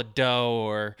kill a doe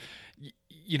or,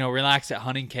 relax at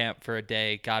hunting camp for a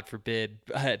day, God forbid.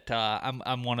 But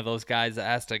I'm one of those guys that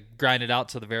has to grind it out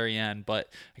to the very end. But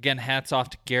again, hats off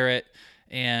to Garrett.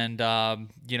 And,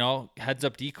 Heads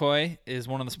Up Decoy is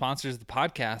one of the sponsors of the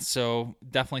podcast. So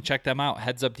definitely check them out,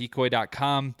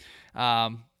 headsupdecoy.com.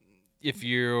 If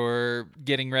you're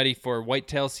getting ready for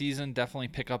whitetail season, definitely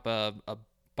pick up a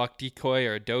buck decoy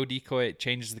or a doe decoy. It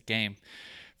changes the game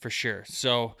for sure.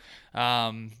 So,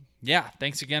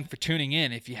 thanks again for tuning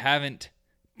in. If you haven't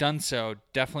done so,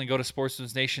 definitely go to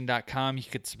sportsmansnation.com. You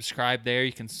can subscribe there.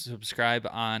 You can subscribe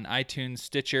on iTunes,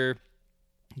 Stitcher,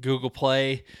 Google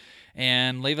Play,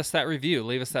 and leave us that review.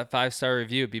 Leave us that 5-star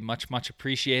review. It'd be much, much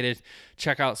appreciated.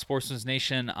 Check out Sportsman's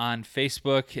Nation on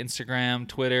Facebook, Instagram,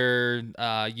 Twitter,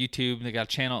 YouTube. They got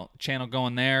a channel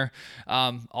going there.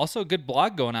 Also a good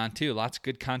blog going on too. Lots of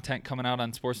good content coming out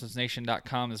on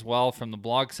sportsmansnation.com as well from the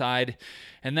blog side.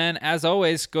 And then, as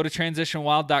always, go to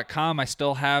transitionwild.com. I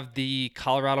still have the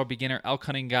Colorado Beginner Elk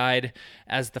Hunting Guide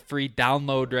as the free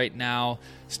download right now.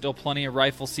 Still plenty of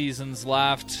rifle seasons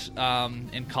left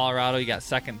in Colorado. You got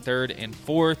 2nd, 3rd, and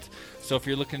 4th. So if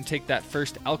you're looking to take that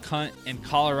first elk hunt in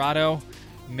Colorado,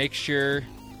 make sure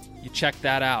you check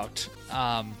that out.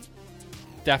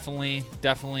 Definitely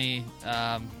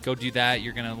go do that.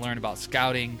 You're going to learn about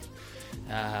scouting,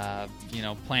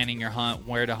 planning your hunt,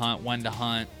 where to hunt, when to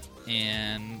hunt,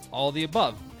 and all the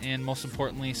above. And most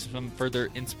importantly, some further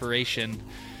inspiration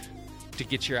to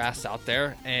get your ass out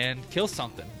there and kill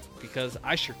something, because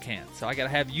I sure can't. So I got to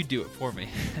have you do it for me.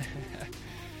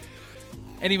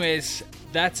 Anyways,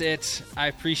 that's it. I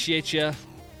appreciate you.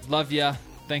 Love you.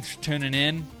 Thanks for tuning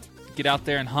in. Get out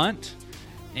there and hunt,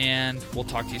 and we'll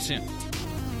talk to you soon.